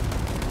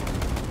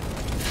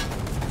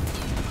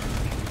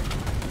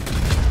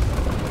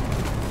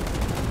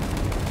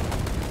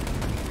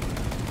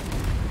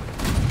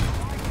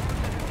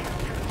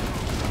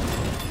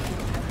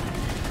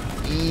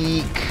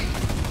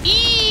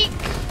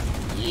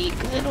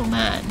 little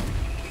man.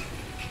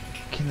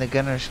 Can the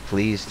gunners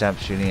please stop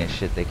shooting at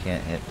shit they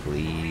can't hit,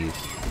 please?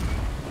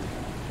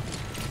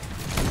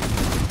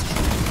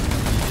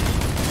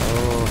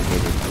 Oh,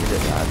 hit it,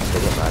 lads,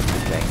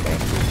 bang,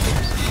 bang,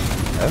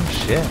 oh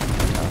shit,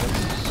 I was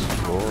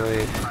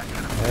destroyed.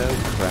 Oh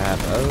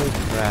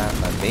crap,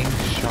 I'm being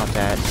shot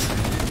at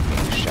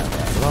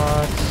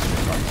lots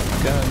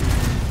of guns.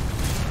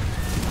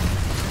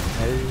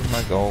 Oh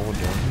my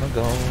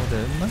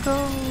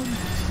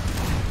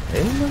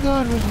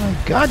god, where's my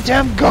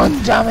goddamn gun,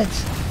 damn it!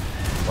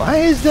 Why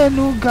is there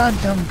no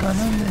goddamn gun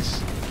on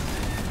this?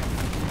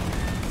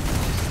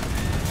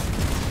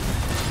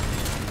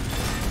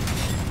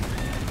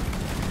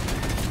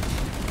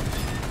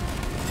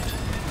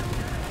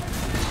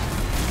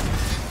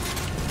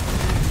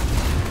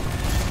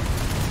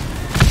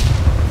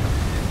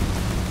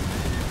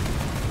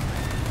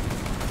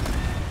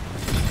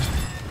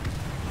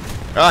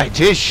 Oh, I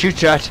did shoot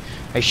that.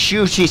 I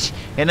shoot it,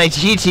 and I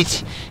hit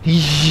it.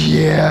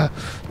 Yeah.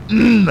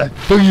 I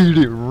fired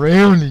it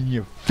round in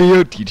your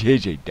felt it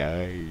as I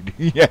died.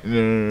 Yeah,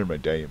 my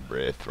dying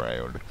breath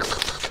round.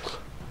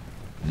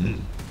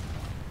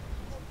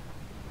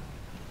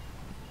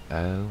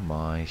 Oh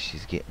my,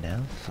 she's getting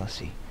all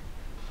fussy.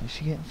 What's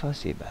she getting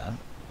fussy about?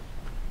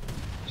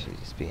 She's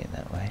just being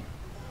that way.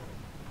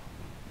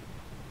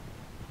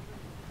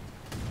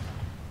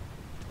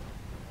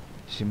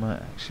 She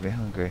might actually be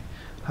hungry.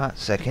 Hot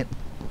second.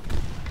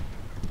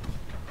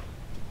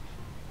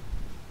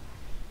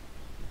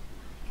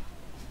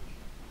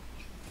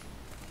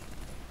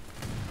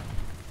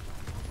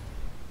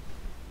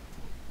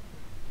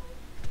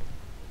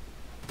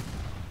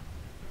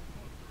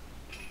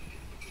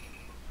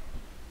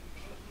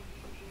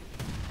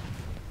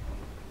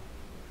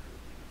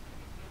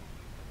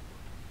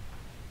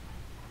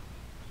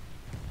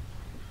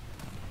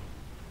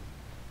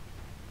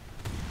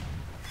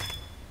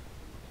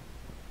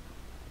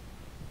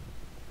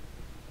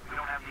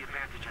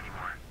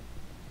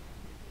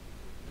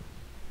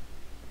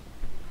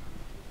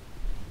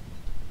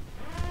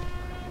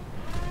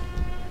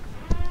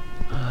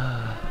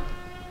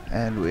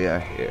 And we are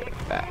here,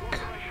 back.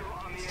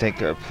 Let's take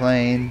our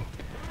plane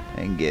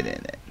and get in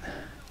it.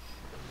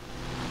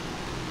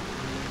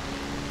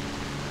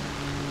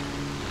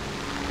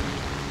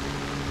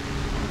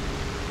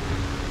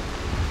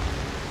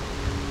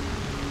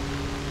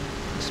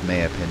 This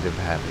may append up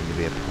having to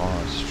be a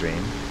pause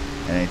stream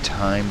and a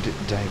timed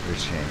diaper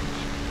change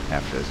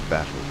after this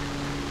battle.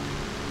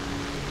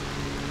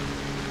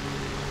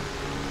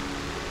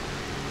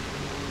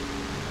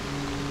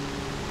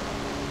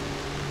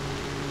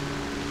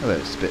 Hello,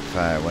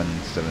 Spitfire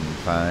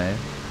 175.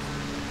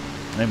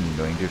 I'm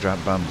going to drop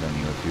bombs on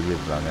you if you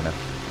live long enough.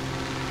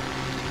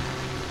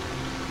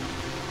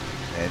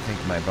 I think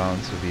my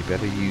bombs will be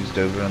better used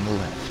over on the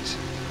left.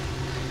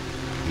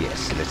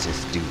 Yes, let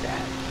us do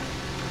that.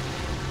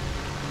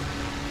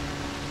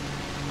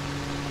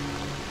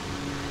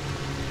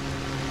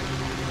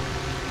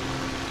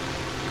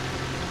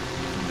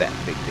 That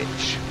big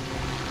bitch.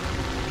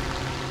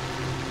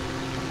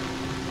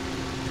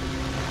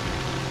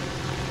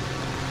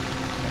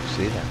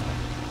 See that one.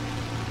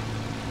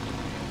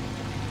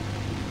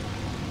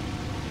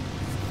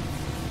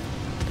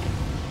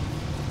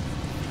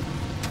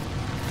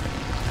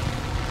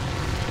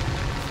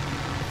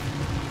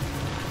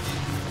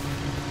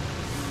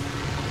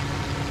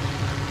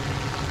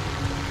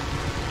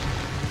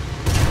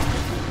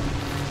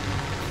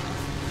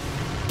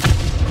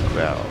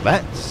 Well,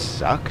 that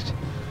sucked.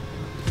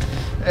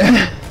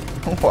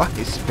 Why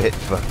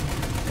Spitfire?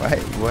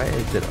 Why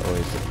is it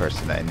always the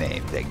person I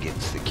name that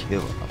gets the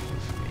kill off?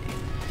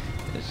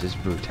 It's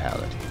just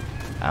brutality.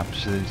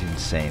 Absolute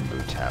insane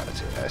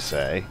brutality, I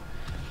say.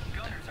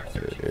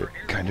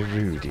 Kind of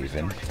rude,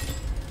 even.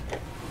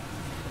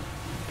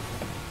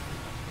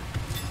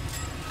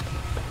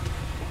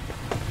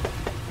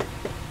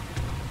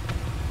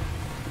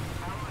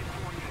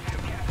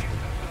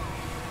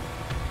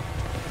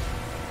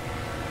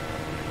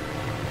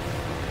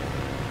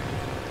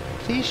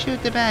 Please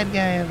shoot the bad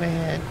guy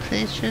overhead.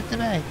 Please shoot the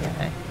bad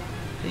guy.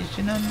 Please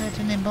do not let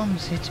any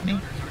bombs hit me.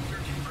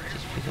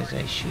 Because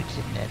I shoot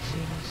in that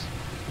things.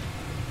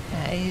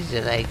 He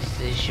likes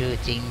the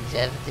shootings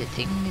of the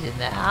things in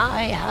the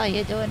eye. How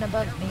you doing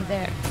above me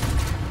there?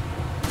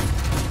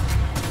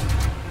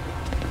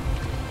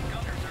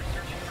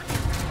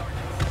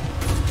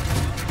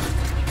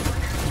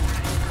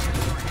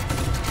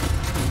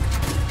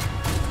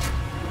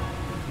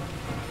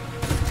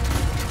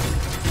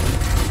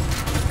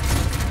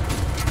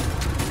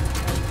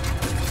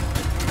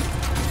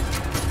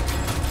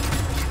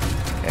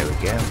 There we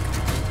go.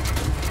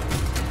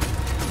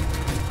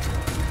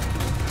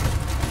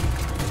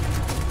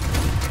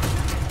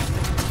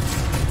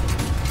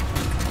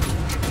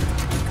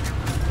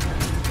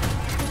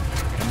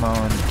 Come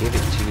on, give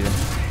it to them.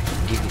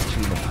 Give it to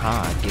them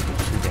hard. Give it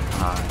to them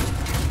hard.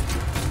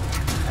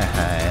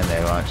 And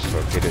they launched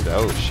torpedoes.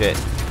 Oh shit.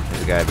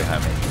 There's a guy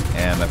behind me.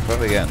 And I've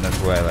probably gotten this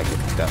way like a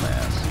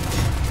dumbass.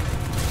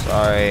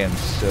 Sorry, I'm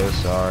so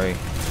sorry.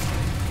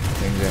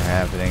 Things are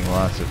happening,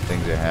 lots of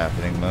things are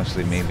happening.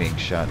 Mostly me being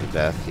shot to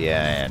death,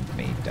 yeah, and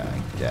me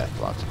dying to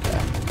death, lots of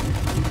death.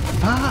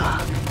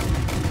 Fuck!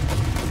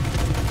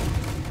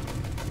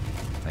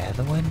 Well,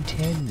 the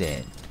 110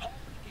 then.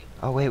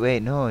 Oh,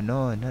 wait, no,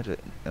 not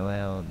with,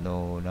 well,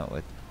 no, not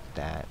with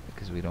that,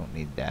 because we don't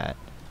need that.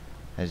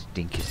 That's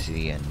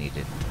dinkishly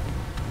unneeded.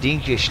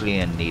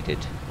 Dinkishly unneeded.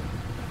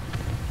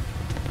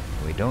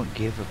 We don't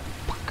give a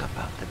fuck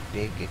about the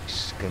big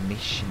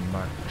exclamation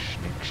marks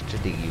next to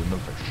the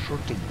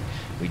university.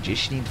 We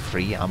just need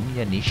free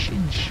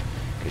ammunitions,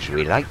 because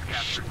we like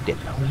the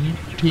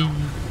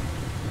hunting.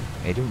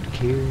 I don't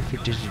care if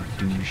it doesn't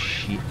do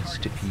shits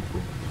to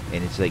people.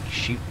 And it's like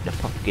shooting a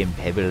fucking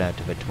pebble out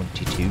of a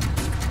 22.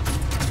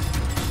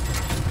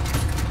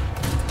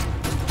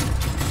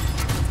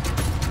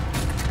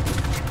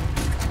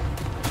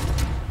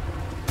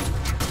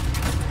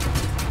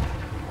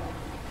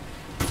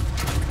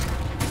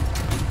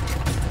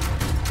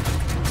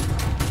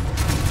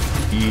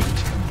 Eat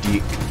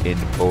dick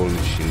and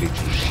balls, you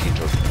little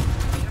shitter.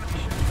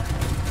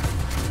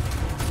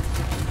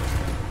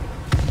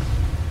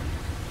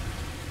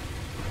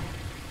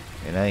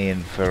 And I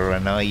in for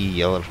an eye,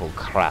 you little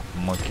crap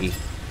monkey.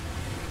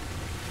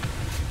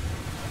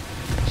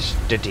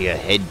 Steady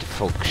ahead,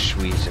 folks.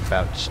 We's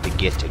about to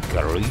get a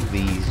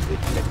groovies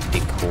with the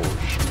dick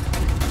horse.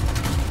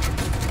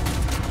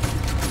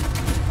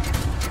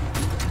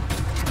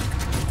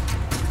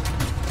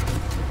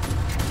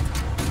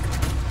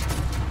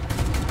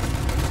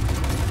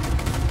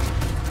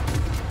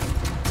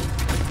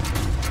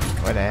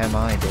 What am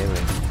I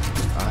doing?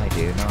 I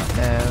do not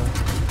know.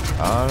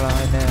 All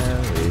I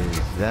know is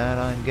that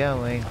I'm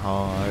going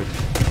hard.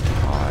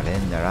 Hard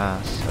in their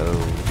asshole.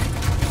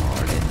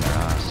 Hard in their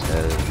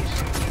assholes.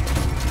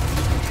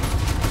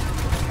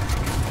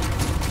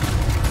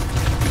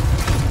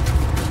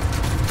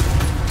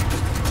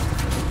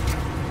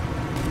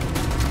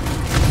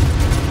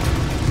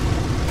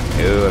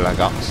 Oh, I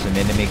got some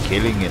enemy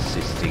killing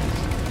assistings.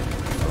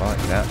 I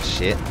like that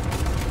shit.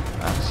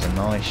 That's some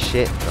nice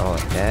shit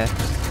right there.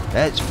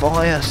 Let's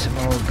fire some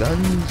more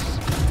guns.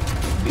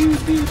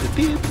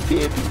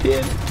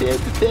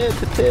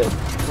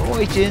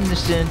 Right in the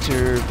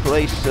center,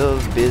 place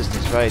of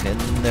business, right in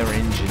their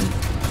engine.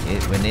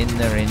 It went in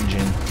their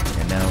engine,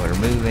 and now we're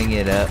moving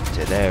it up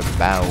to their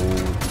bow.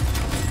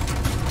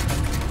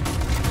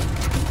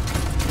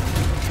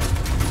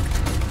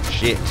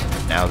 Shit,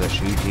 now they're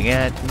shooting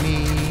at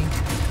me.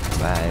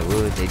 Why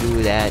would they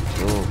do that?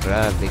 Oh,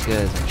 probably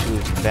because I'm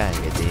shooting back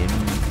at them.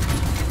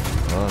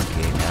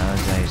 Okay, now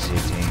I'm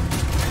sitting.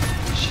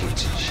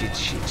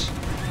 Shit.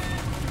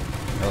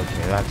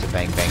 Okay, lots of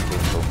bang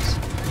boom booms.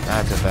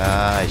 Lots of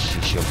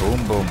shisha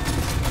boom boom.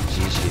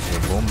 Shisha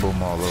boom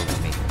boom all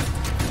over me.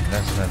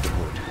 That's not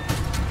good.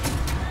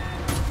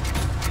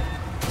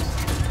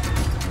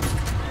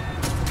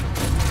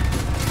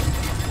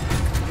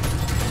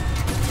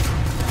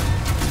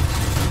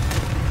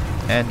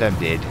 And I'm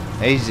dead.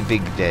 He's a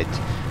big dead.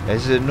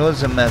 As it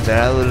doesn't matter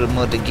how little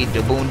more to get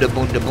the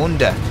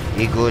bunda.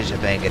 He goes a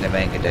bang and a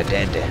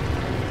danda.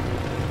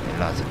 And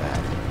lots of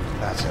bad.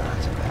 Lots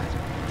of bad.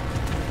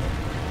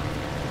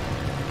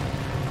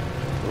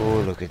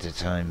 Oh, look at the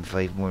time.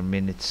 5 more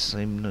minutes.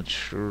 I'm not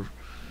sure.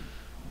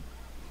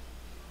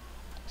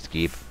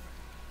 Skip.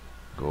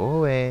 Go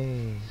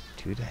away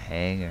to the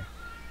hangar.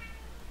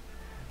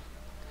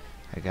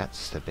 I got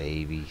the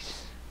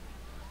babies.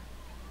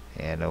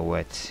 You know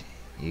what?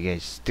 You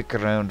guys stick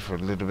around for a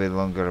little bit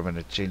longer. I'm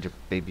gonna change a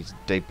baby's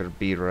diaper.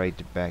 Be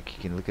right back.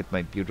 You can look at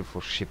my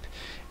beautiful ship,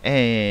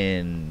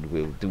 and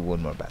we'll do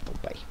one more battle.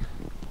 Bye.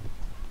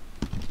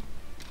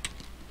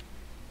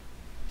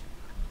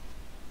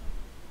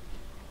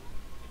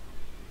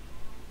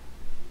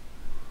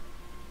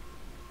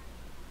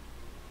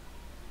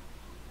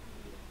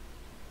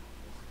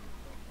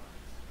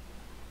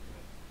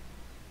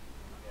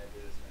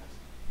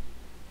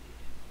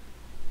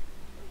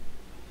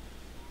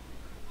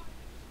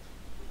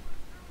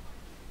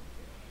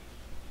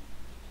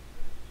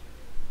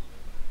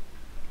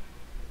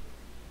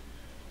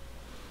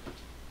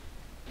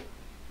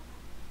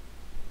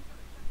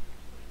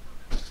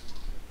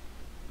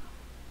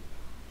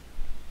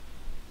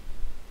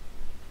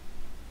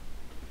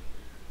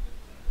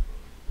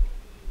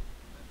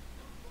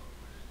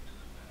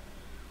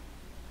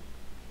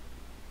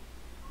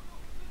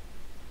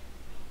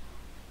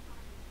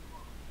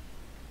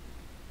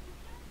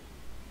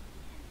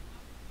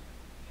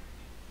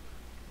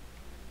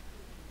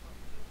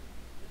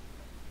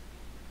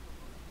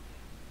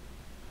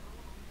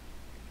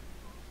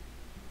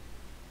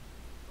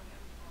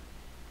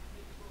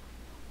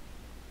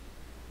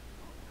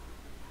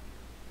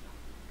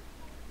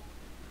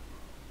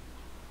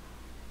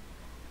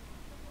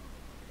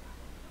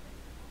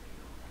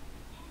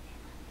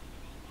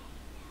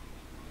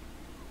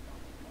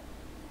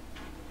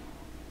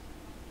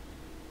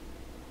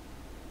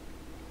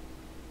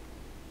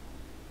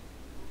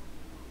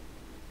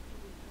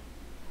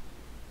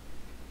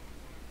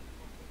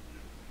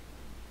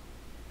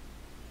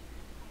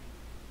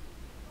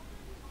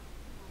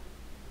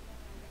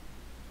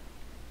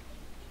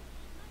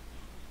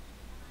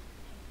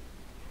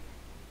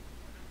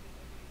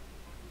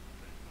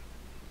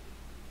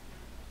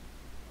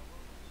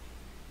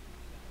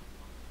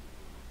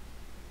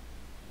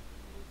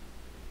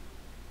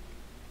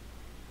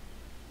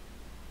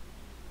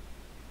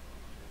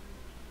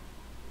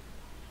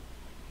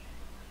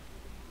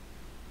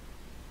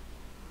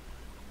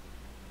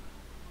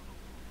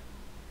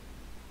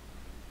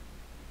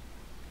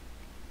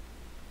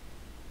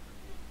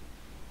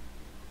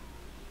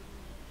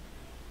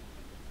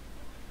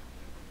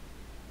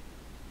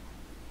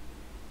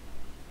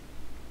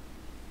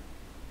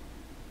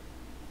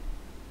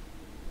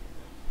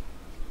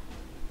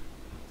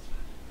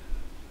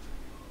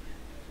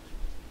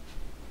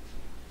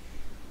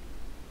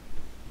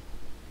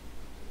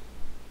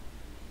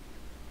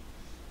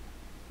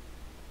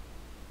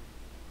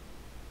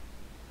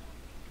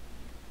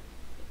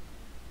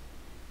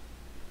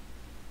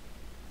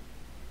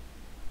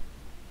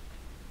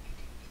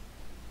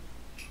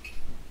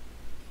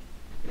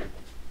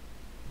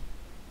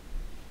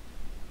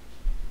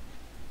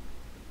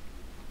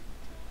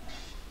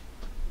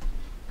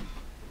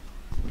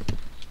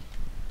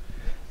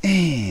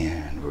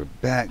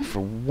 back for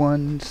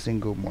one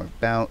single more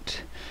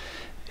bout,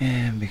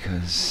 and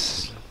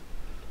because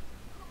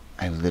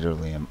I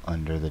literally am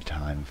under the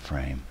time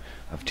frame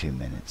of 2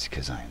 minutes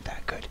because I am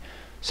that good.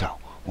 So,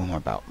 one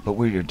more bout. But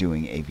we're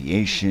doing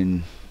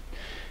aviation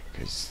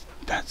because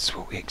that's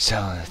what we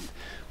excel at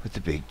with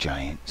the big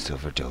giant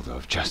silver dildo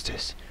of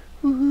justice.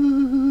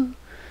 Woo-hoo.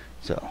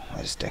 So,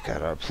 let's deck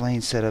out our plane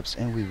setups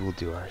and we will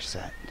do our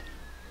set.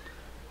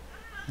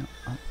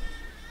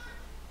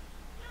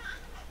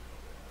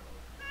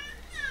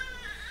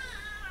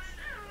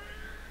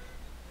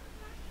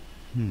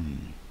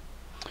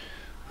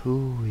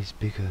 Who is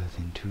bigger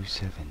than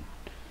 2-7?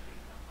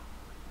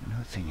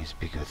 Nothing is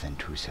bigger than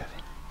 2-7.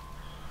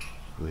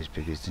 Who is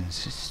bigger than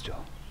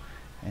Sisto?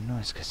 I know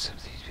it's got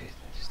something bigger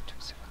than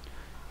 2-7.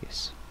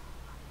 Yes.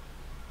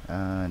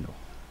 No.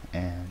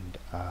 And,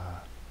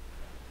 I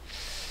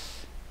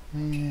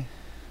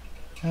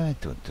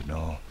don't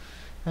know.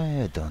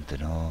 I don't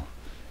know.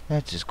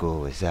 Let's just go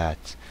with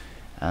that.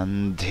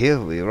 And here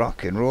we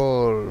rock and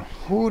roll.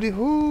 Hooty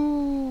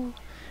hoo.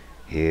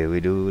 Here we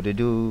do the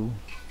do.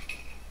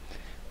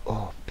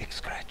 Oh, big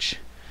scratch.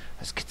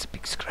 Let's get the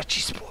big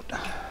scratchy spot.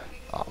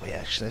 Oh, we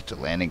actually have to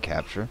land and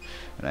capture.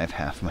 And I have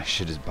half my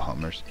shit as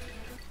bombers.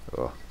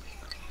 Oh.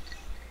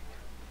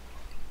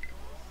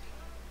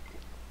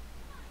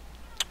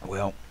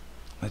 Well,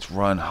 let's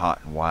run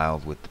hot and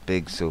wild with the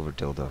big silver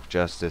dildo of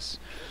justice.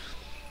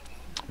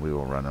 We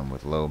will run them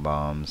with low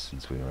bombs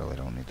since we really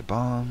don't need the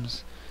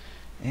bombs.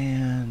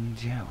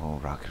 And yeah, we'll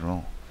rock and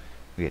roll.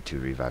 We get 2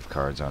 revive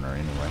cards on her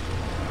anyway.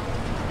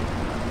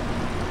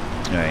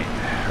 Alright,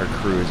 her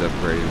crew is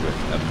upgraded with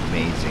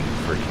amazing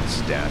freaking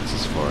stats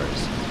as far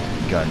as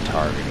gun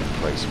targeting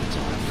placements.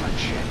 All that fun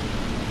shit.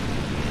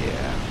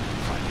 Yeah,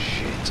 fun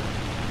shit.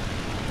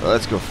 Well,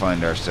 let's go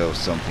find ourselves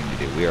something to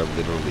do. We are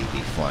literally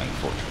the flying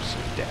fortress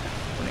of death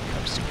when it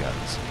comes to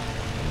guns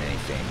and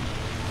anything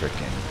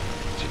freaking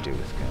to do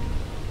with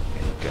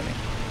gunning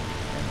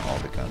and all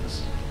the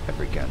guns,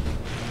 every gun,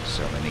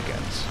 so many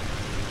guns.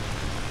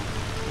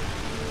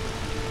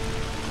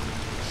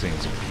 These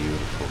things are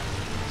beautiful,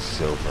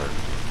 silver,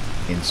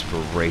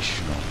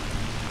 inspirational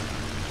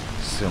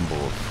symbol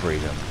of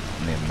freedom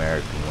in the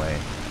American way.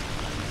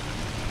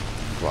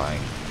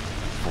 Flying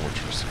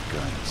fortress of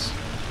guns.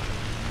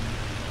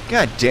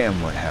 God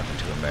damn, what happened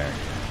to America?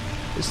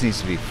 This needs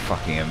to be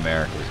fucking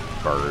America's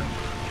bird.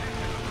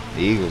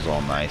 The eagle's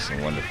all nice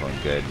and wonderful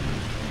and good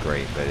and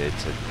great, but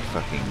it's a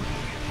fucking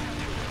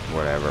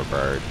whatever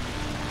bird.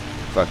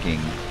 Fucking,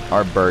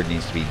 our bird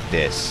needs to be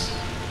this.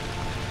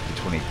 The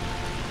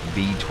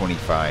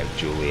B-25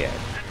 Juliet.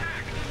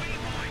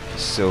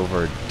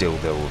 Silver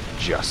dildo of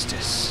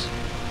justice.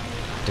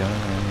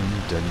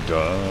 Dun dun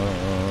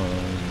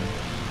dun.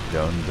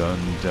 Dun dun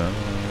dun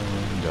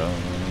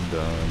dun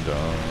dun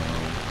dun.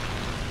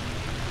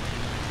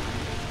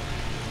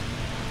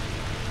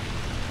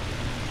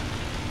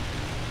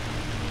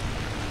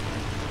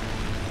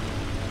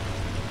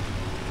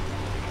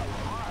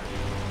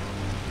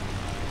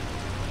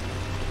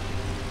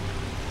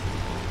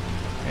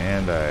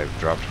 And I've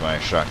dropped my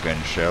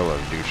shotgun shell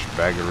of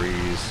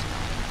douchebaggeries,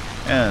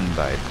 and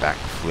I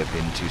backflip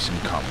into some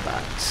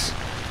combats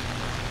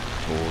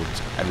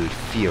towards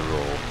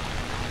Alfiro.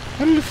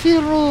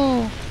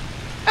 Alfiro!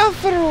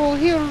 Alfiro,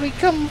 here we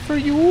come for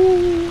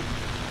you!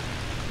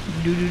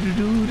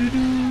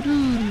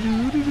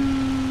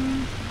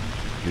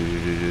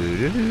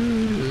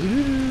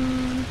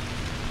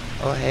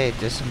 Oh hey,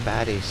 there's some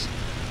baddies.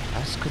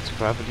 Us could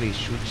probably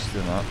shoot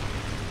them up.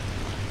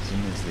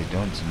 Seeing as they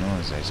don't know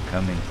as I was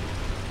coming.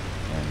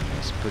 And I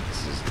put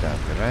this stuff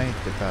right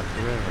about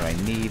wherever I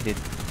need it.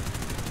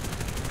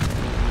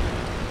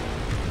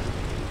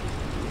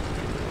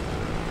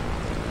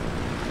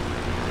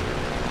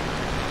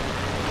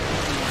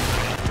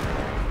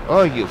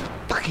 Oh, you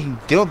fucking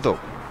dildo!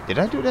 Did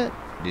I do that?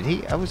 Did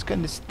he? I was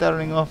kind of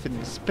staring off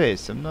into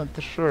space. I'm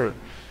not sure.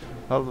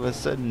 All of a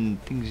sudden,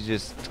 things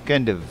just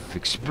kind of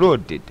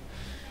exploded.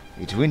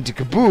 It went to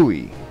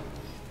kabooey.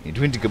 It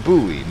went to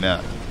kabooey,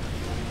 man.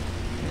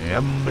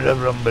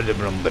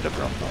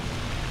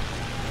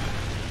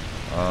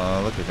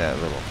 Oh, look at that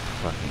little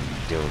fucking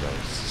dildo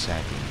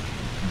sagging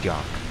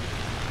gawk.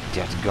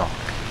 That's gawk.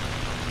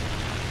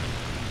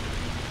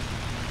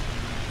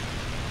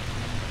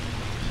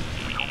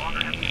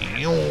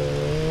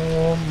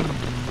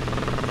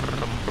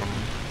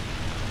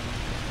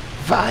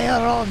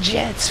 Fire all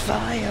jets,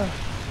 fire!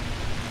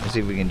 Let's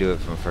see if we can do it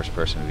from a first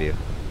person view.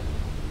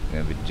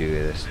 I'm gonna do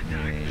this.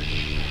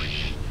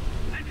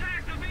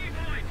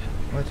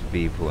 What's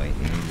B point?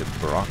 You mean the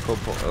Bronco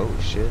point? Oh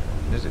shit,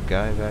 there's a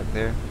guy back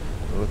there.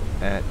 Look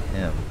at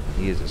him.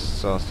 He is a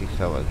saucy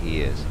fellow,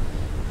 he is.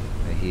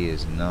 And he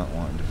is not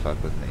wanting to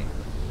fuck with me.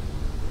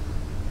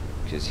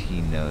 Because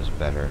he knows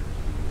better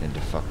than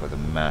to fuck with a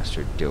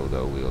master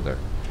dildo wielder.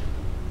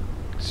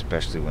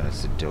 Especially when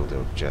it's the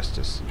dildo of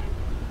justice.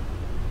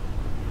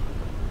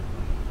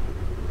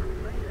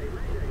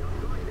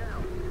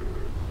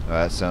 Well,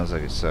 that sounds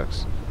like it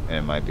sucks. And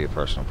it might be a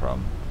personal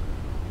problem.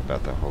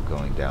 About the whole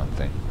going down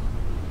thing.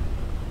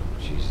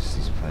 Jesus,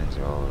 these planes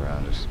are all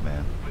around us,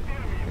 man.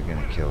 They're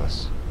gonna kill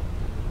us.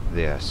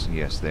 Yes,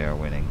 yes, they are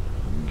winning.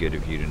 Good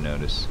of you to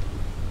notice.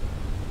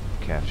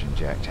 Captain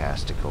Jack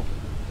Tastical.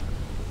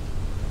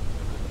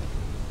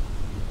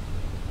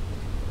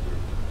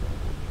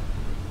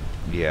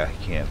 Yeah, I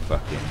can't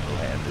fucking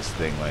land this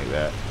thing like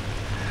that.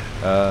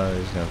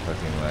 There's no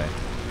fucking way.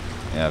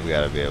 Yeah, I've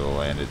got to be able to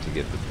land it to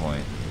get the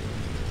point.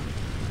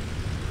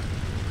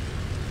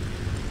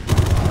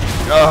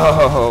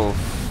 Oh,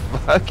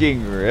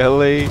 fucking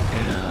really?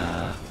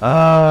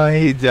 Oh,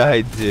 he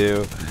died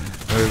too.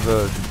 We're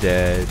both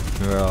dead.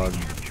 We're all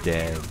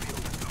dead.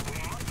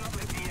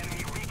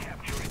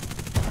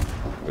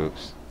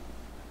 Oops.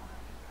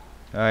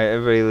 Alright,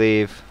 everybody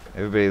leave.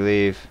 Everybody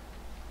leave.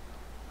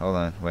 Hold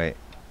on, wait.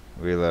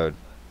 Reload.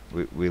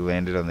 We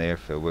landed on the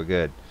airfield. We're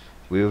good.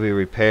 We will be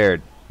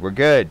repaired. We're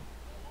good.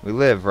 We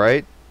live,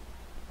 right?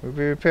 We'll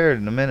be repaired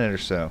in a minute or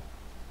so.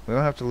 We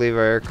don't have to leave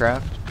our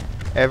aircraft.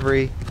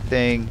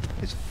 Everything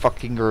is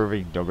fucking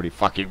groovy. Nobody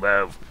fucking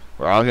move.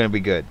 We're all gonna be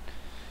good.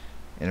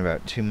 In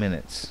about 2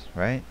 minutes,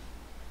 right?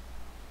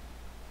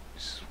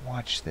 Just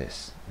watch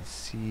this and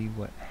see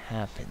what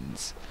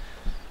happens.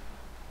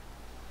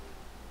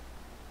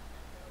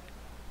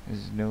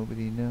 Because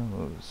nobody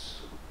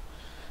knows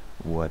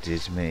what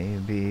it may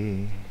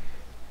be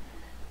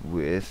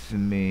with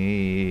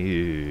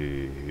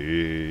me.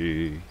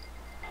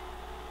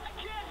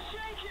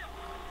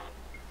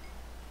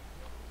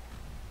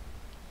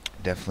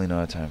 Definitely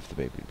not a time for the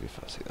baby to be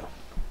fussy, though.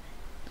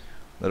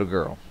 Little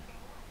girl.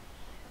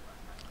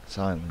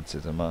 Silence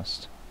is a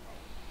must.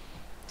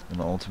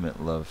 An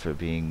ultimate love for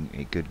being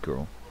a good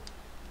girl.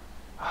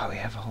 Oh, we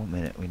have a whole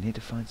minute. We need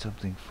to find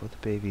something for the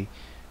baby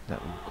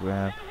that will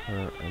grab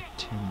her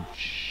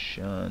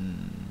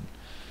attention.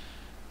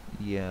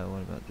 Yeah,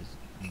 what about this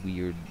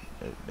weird,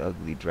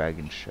 ugly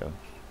dragon show?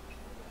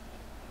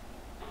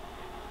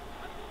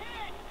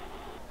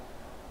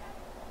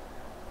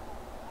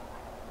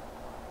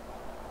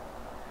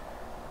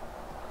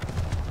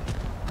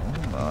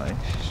 Oh my,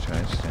 she's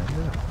trying to stand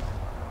up.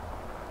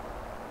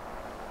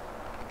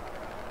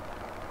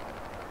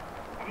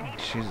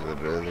 She's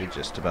literally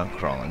just about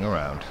crawling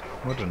around.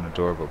 What an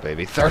adorable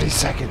baby. 30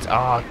 seconds!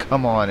 Ah,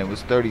 come on, it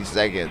was 30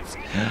 seconds.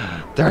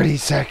 30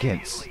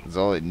 seconds! That's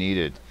all it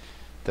needed.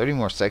 30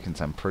 more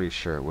seconds, I'm pretty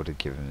sure it would have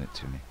given it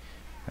to me.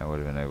 I would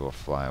have been able to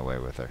fly away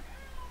with her.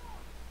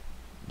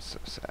 I'm so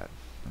sad.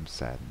 I'm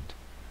saddened.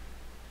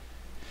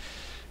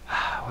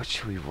 What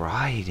should we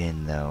ride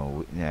in,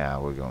 though? Yeah,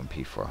 we're going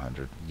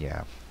P400.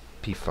 Yeah,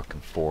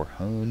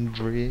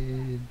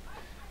 P400.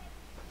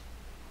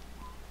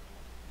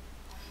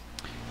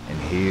 And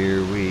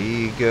here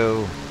we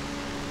go.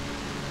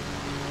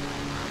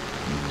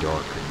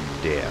 Dark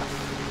death.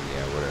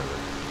 Yeah, whatever.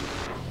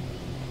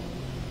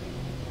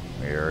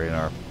 We are in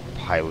our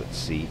pilot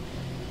seat,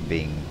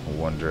 being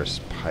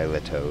wondrous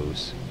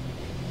pilotos.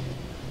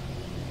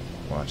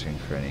 Watching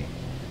for any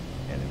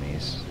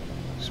enemies,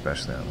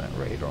 especially on that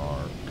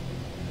radar.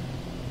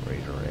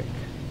 Radaric.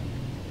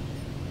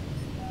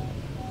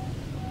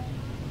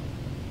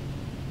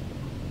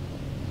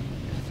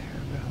 If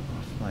they're about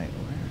off my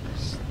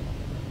awareness.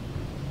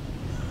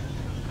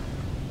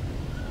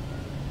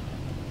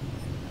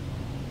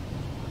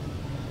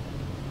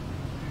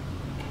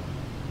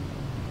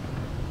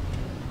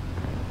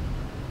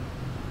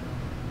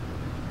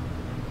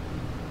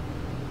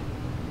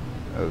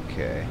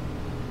 Okay.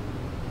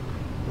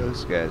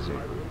 Those guys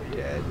are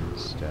dead and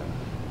stuff.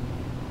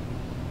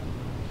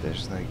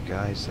 There's like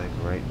guys like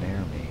right near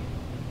me.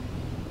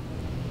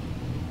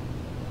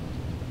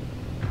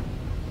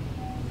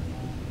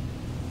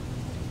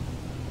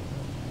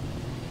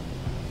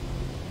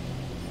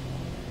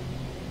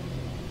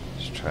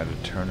 Just try to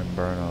turn and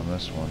burn on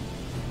this one.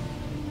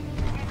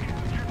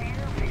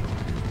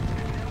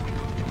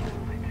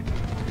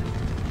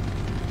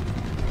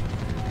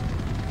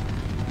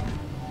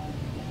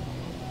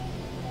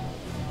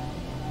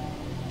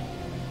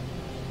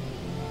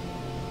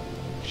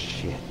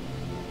 Shit.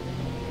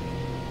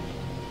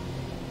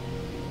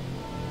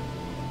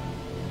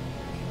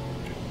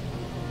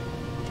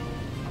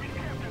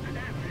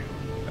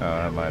 Oh,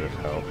 that might have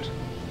helped.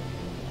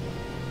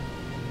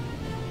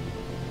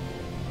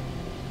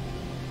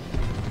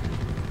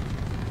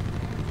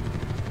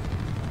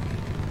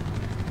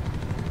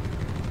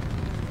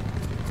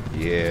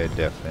 Yeah,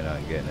 definitely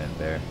not getting in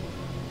there.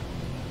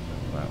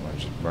 Might want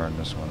to just burn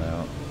this one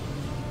out.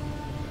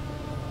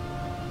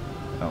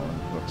 That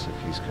one looks like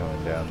he's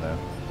coming down though.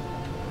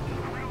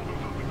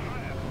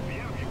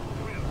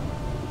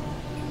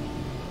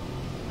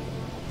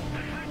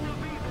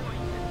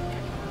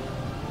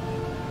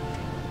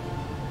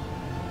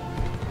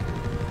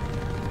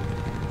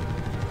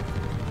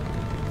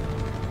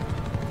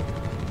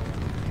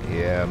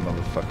 Yeah,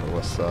 motherfucker,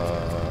 what's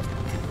up?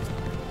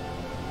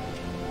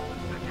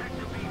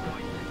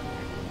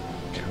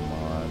 Come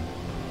on.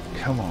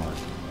 Come on.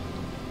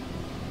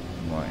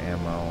 More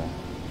ammo.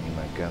 Need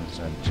my guns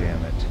to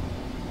jam it.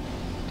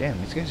 Damn,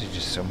 these guys are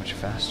just so much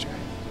faster.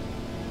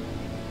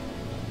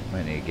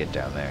 Might need to get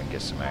down there and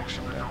get some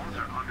action done.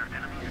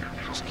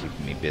 Just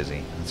keeping me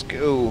busy. Let's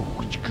go.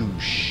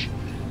 Goosh.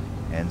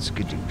 And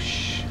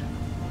skadoosh.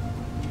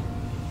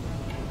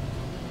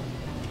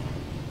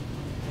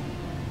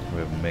 We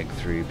have a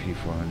MiG-3,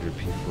 P400,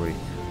 P40.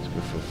 Let's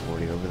go for the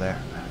 40 over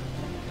there.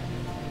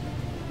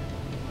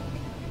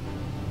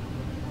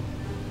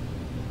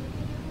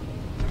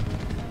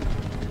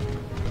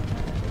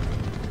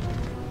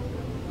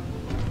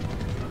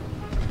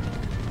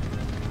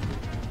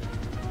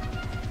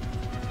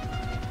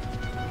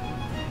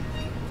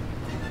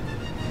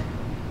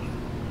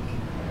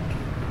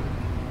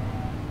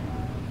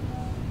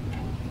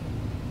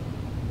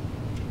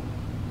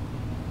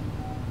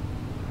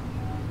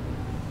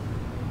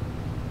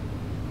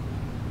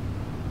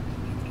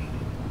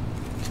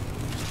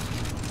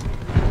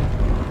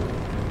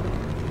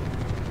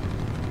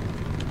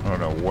 I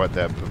don't know what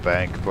that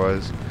bank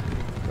was,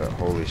 but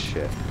holy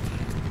shit.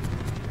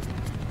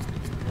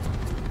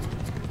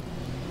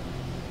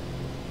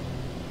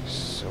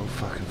 So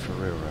fucking for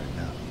real right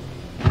now.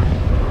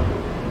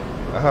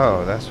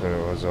 Oh, that's what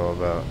it was all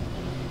about.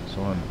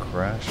 Someone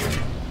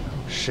crashing.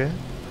 Oh shit.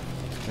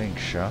 Being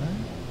shot?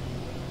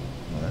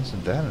 Well,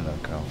 isn't that an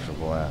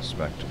uncomfortable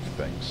aspect of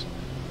things?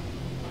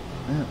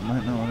 Yeah,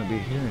 might not want to be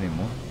here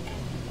anymore.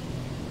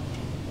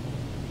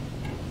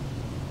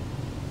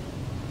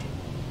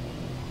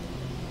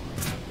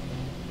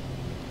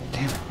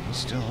 Damn it, he's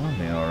still on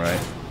me,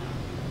 alright.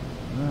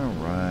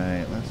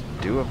 Alright, let's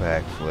do a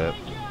backflip.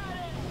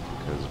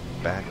 Because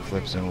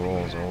backflips and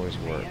rolls always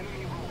work.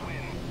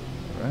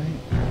 Right?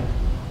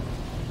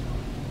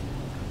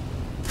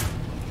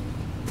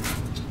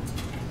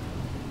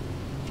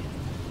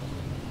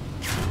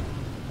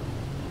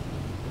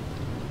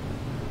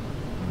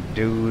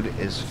 Dude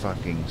is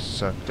fucking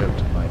sucked up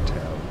to my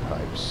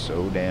tailpipe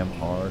so damn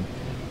hard.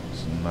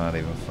 It's not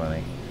even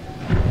funny.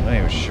 I'm not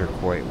even sure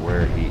quite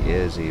where he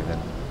is even.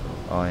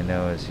 All I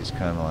know is he's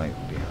kind of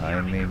like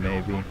behind me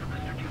maybe.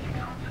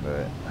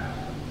 But,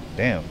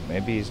 damn,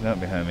 maybe he's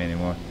not behind me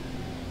anymore.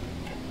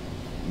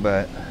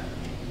 But,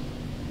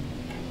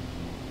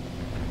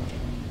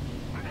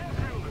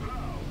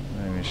 I'm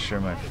not even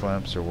sure my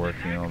flaps are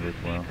working all that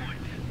well.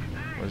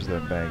 Where's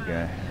that bad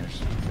guy?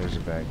 There's a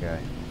bad guy.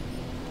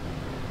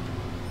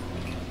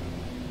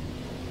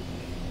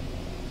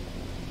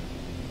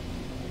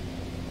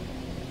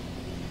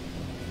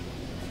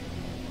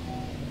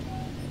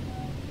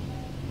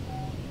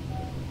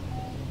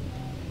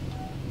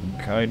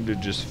 Kinda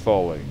just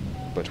falling,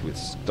 but with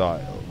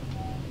style.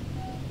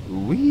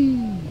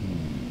 Whee!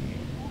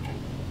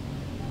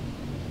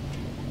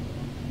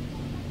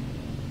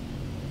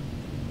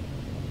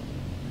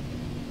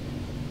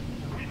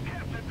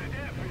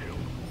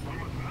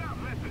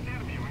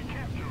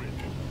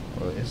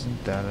 Well,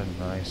 isn't that a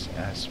nice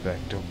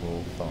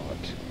aspectable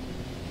thought?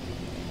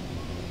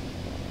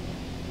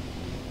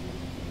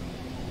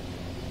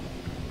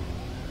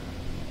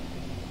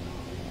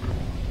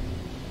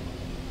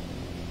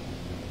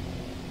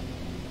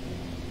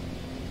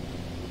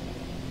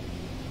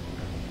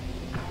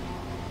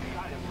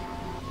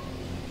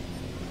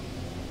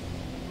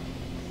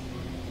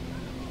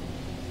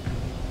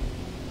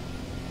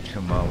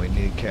 Come on, we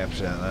need to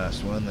capture that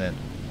last one then.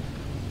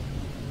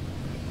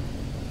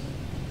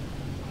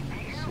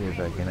 See if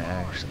I can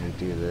actually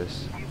do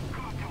this.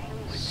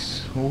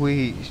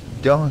 Sweet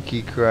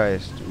donkey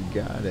Christ, we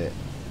got it.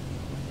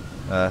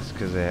 That's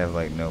because they have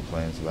like no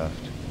planes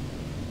left.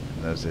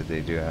 And those that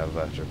they do have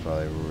left are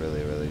probably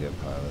really, really good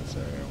pilots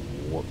that are gonna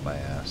whoop my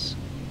ass.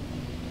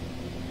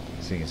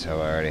 Seeing as how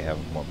I already have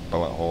more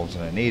bullet holes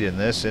than I need in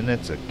this, and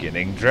it's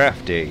getting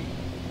drafty.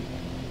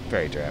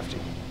 Very drafty.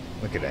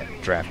 Look at that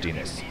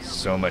draftiness.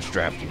 So much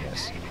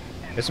draftiness.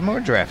 There's some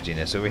more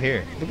draftiness over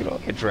here. Look at all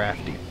that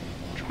drafty.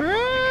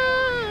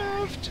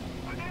 Draft!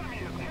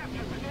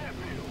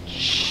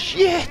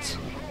 Shit!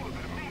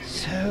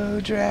 So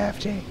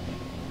drafty.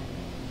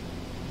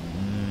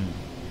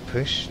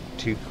 Push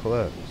too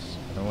close.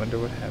 I wonder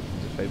what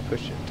happens if I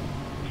push it.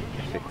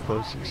 If it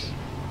closes.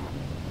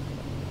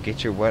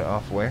 Get your what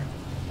off where?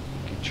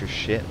 Get your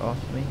shit off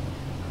me?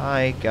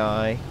 Hi,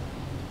 guy.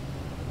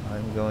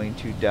 I'm going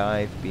to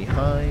dive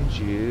behind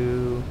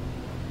you.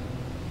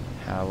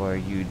 How are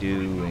you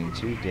doing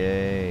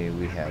today?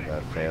 We have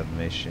a failed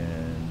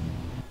mission.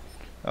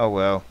 Oh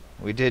well,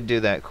 we did do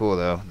that cool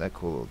though. That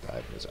cool little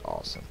dive was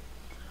awesome.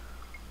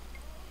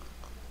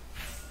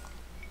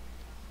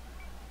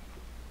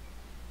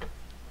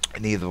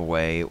 And either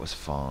way, it was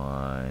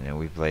fun, and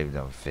we played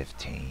on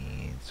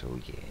 15, so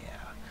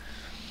yeah.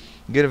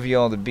 Good of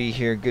y'all to be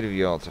here. Good of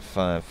y'all to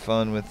find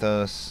fun with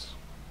us.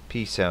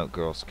 Peace out,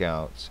 Girl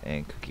Scouts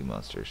and Cookie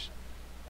Monsters.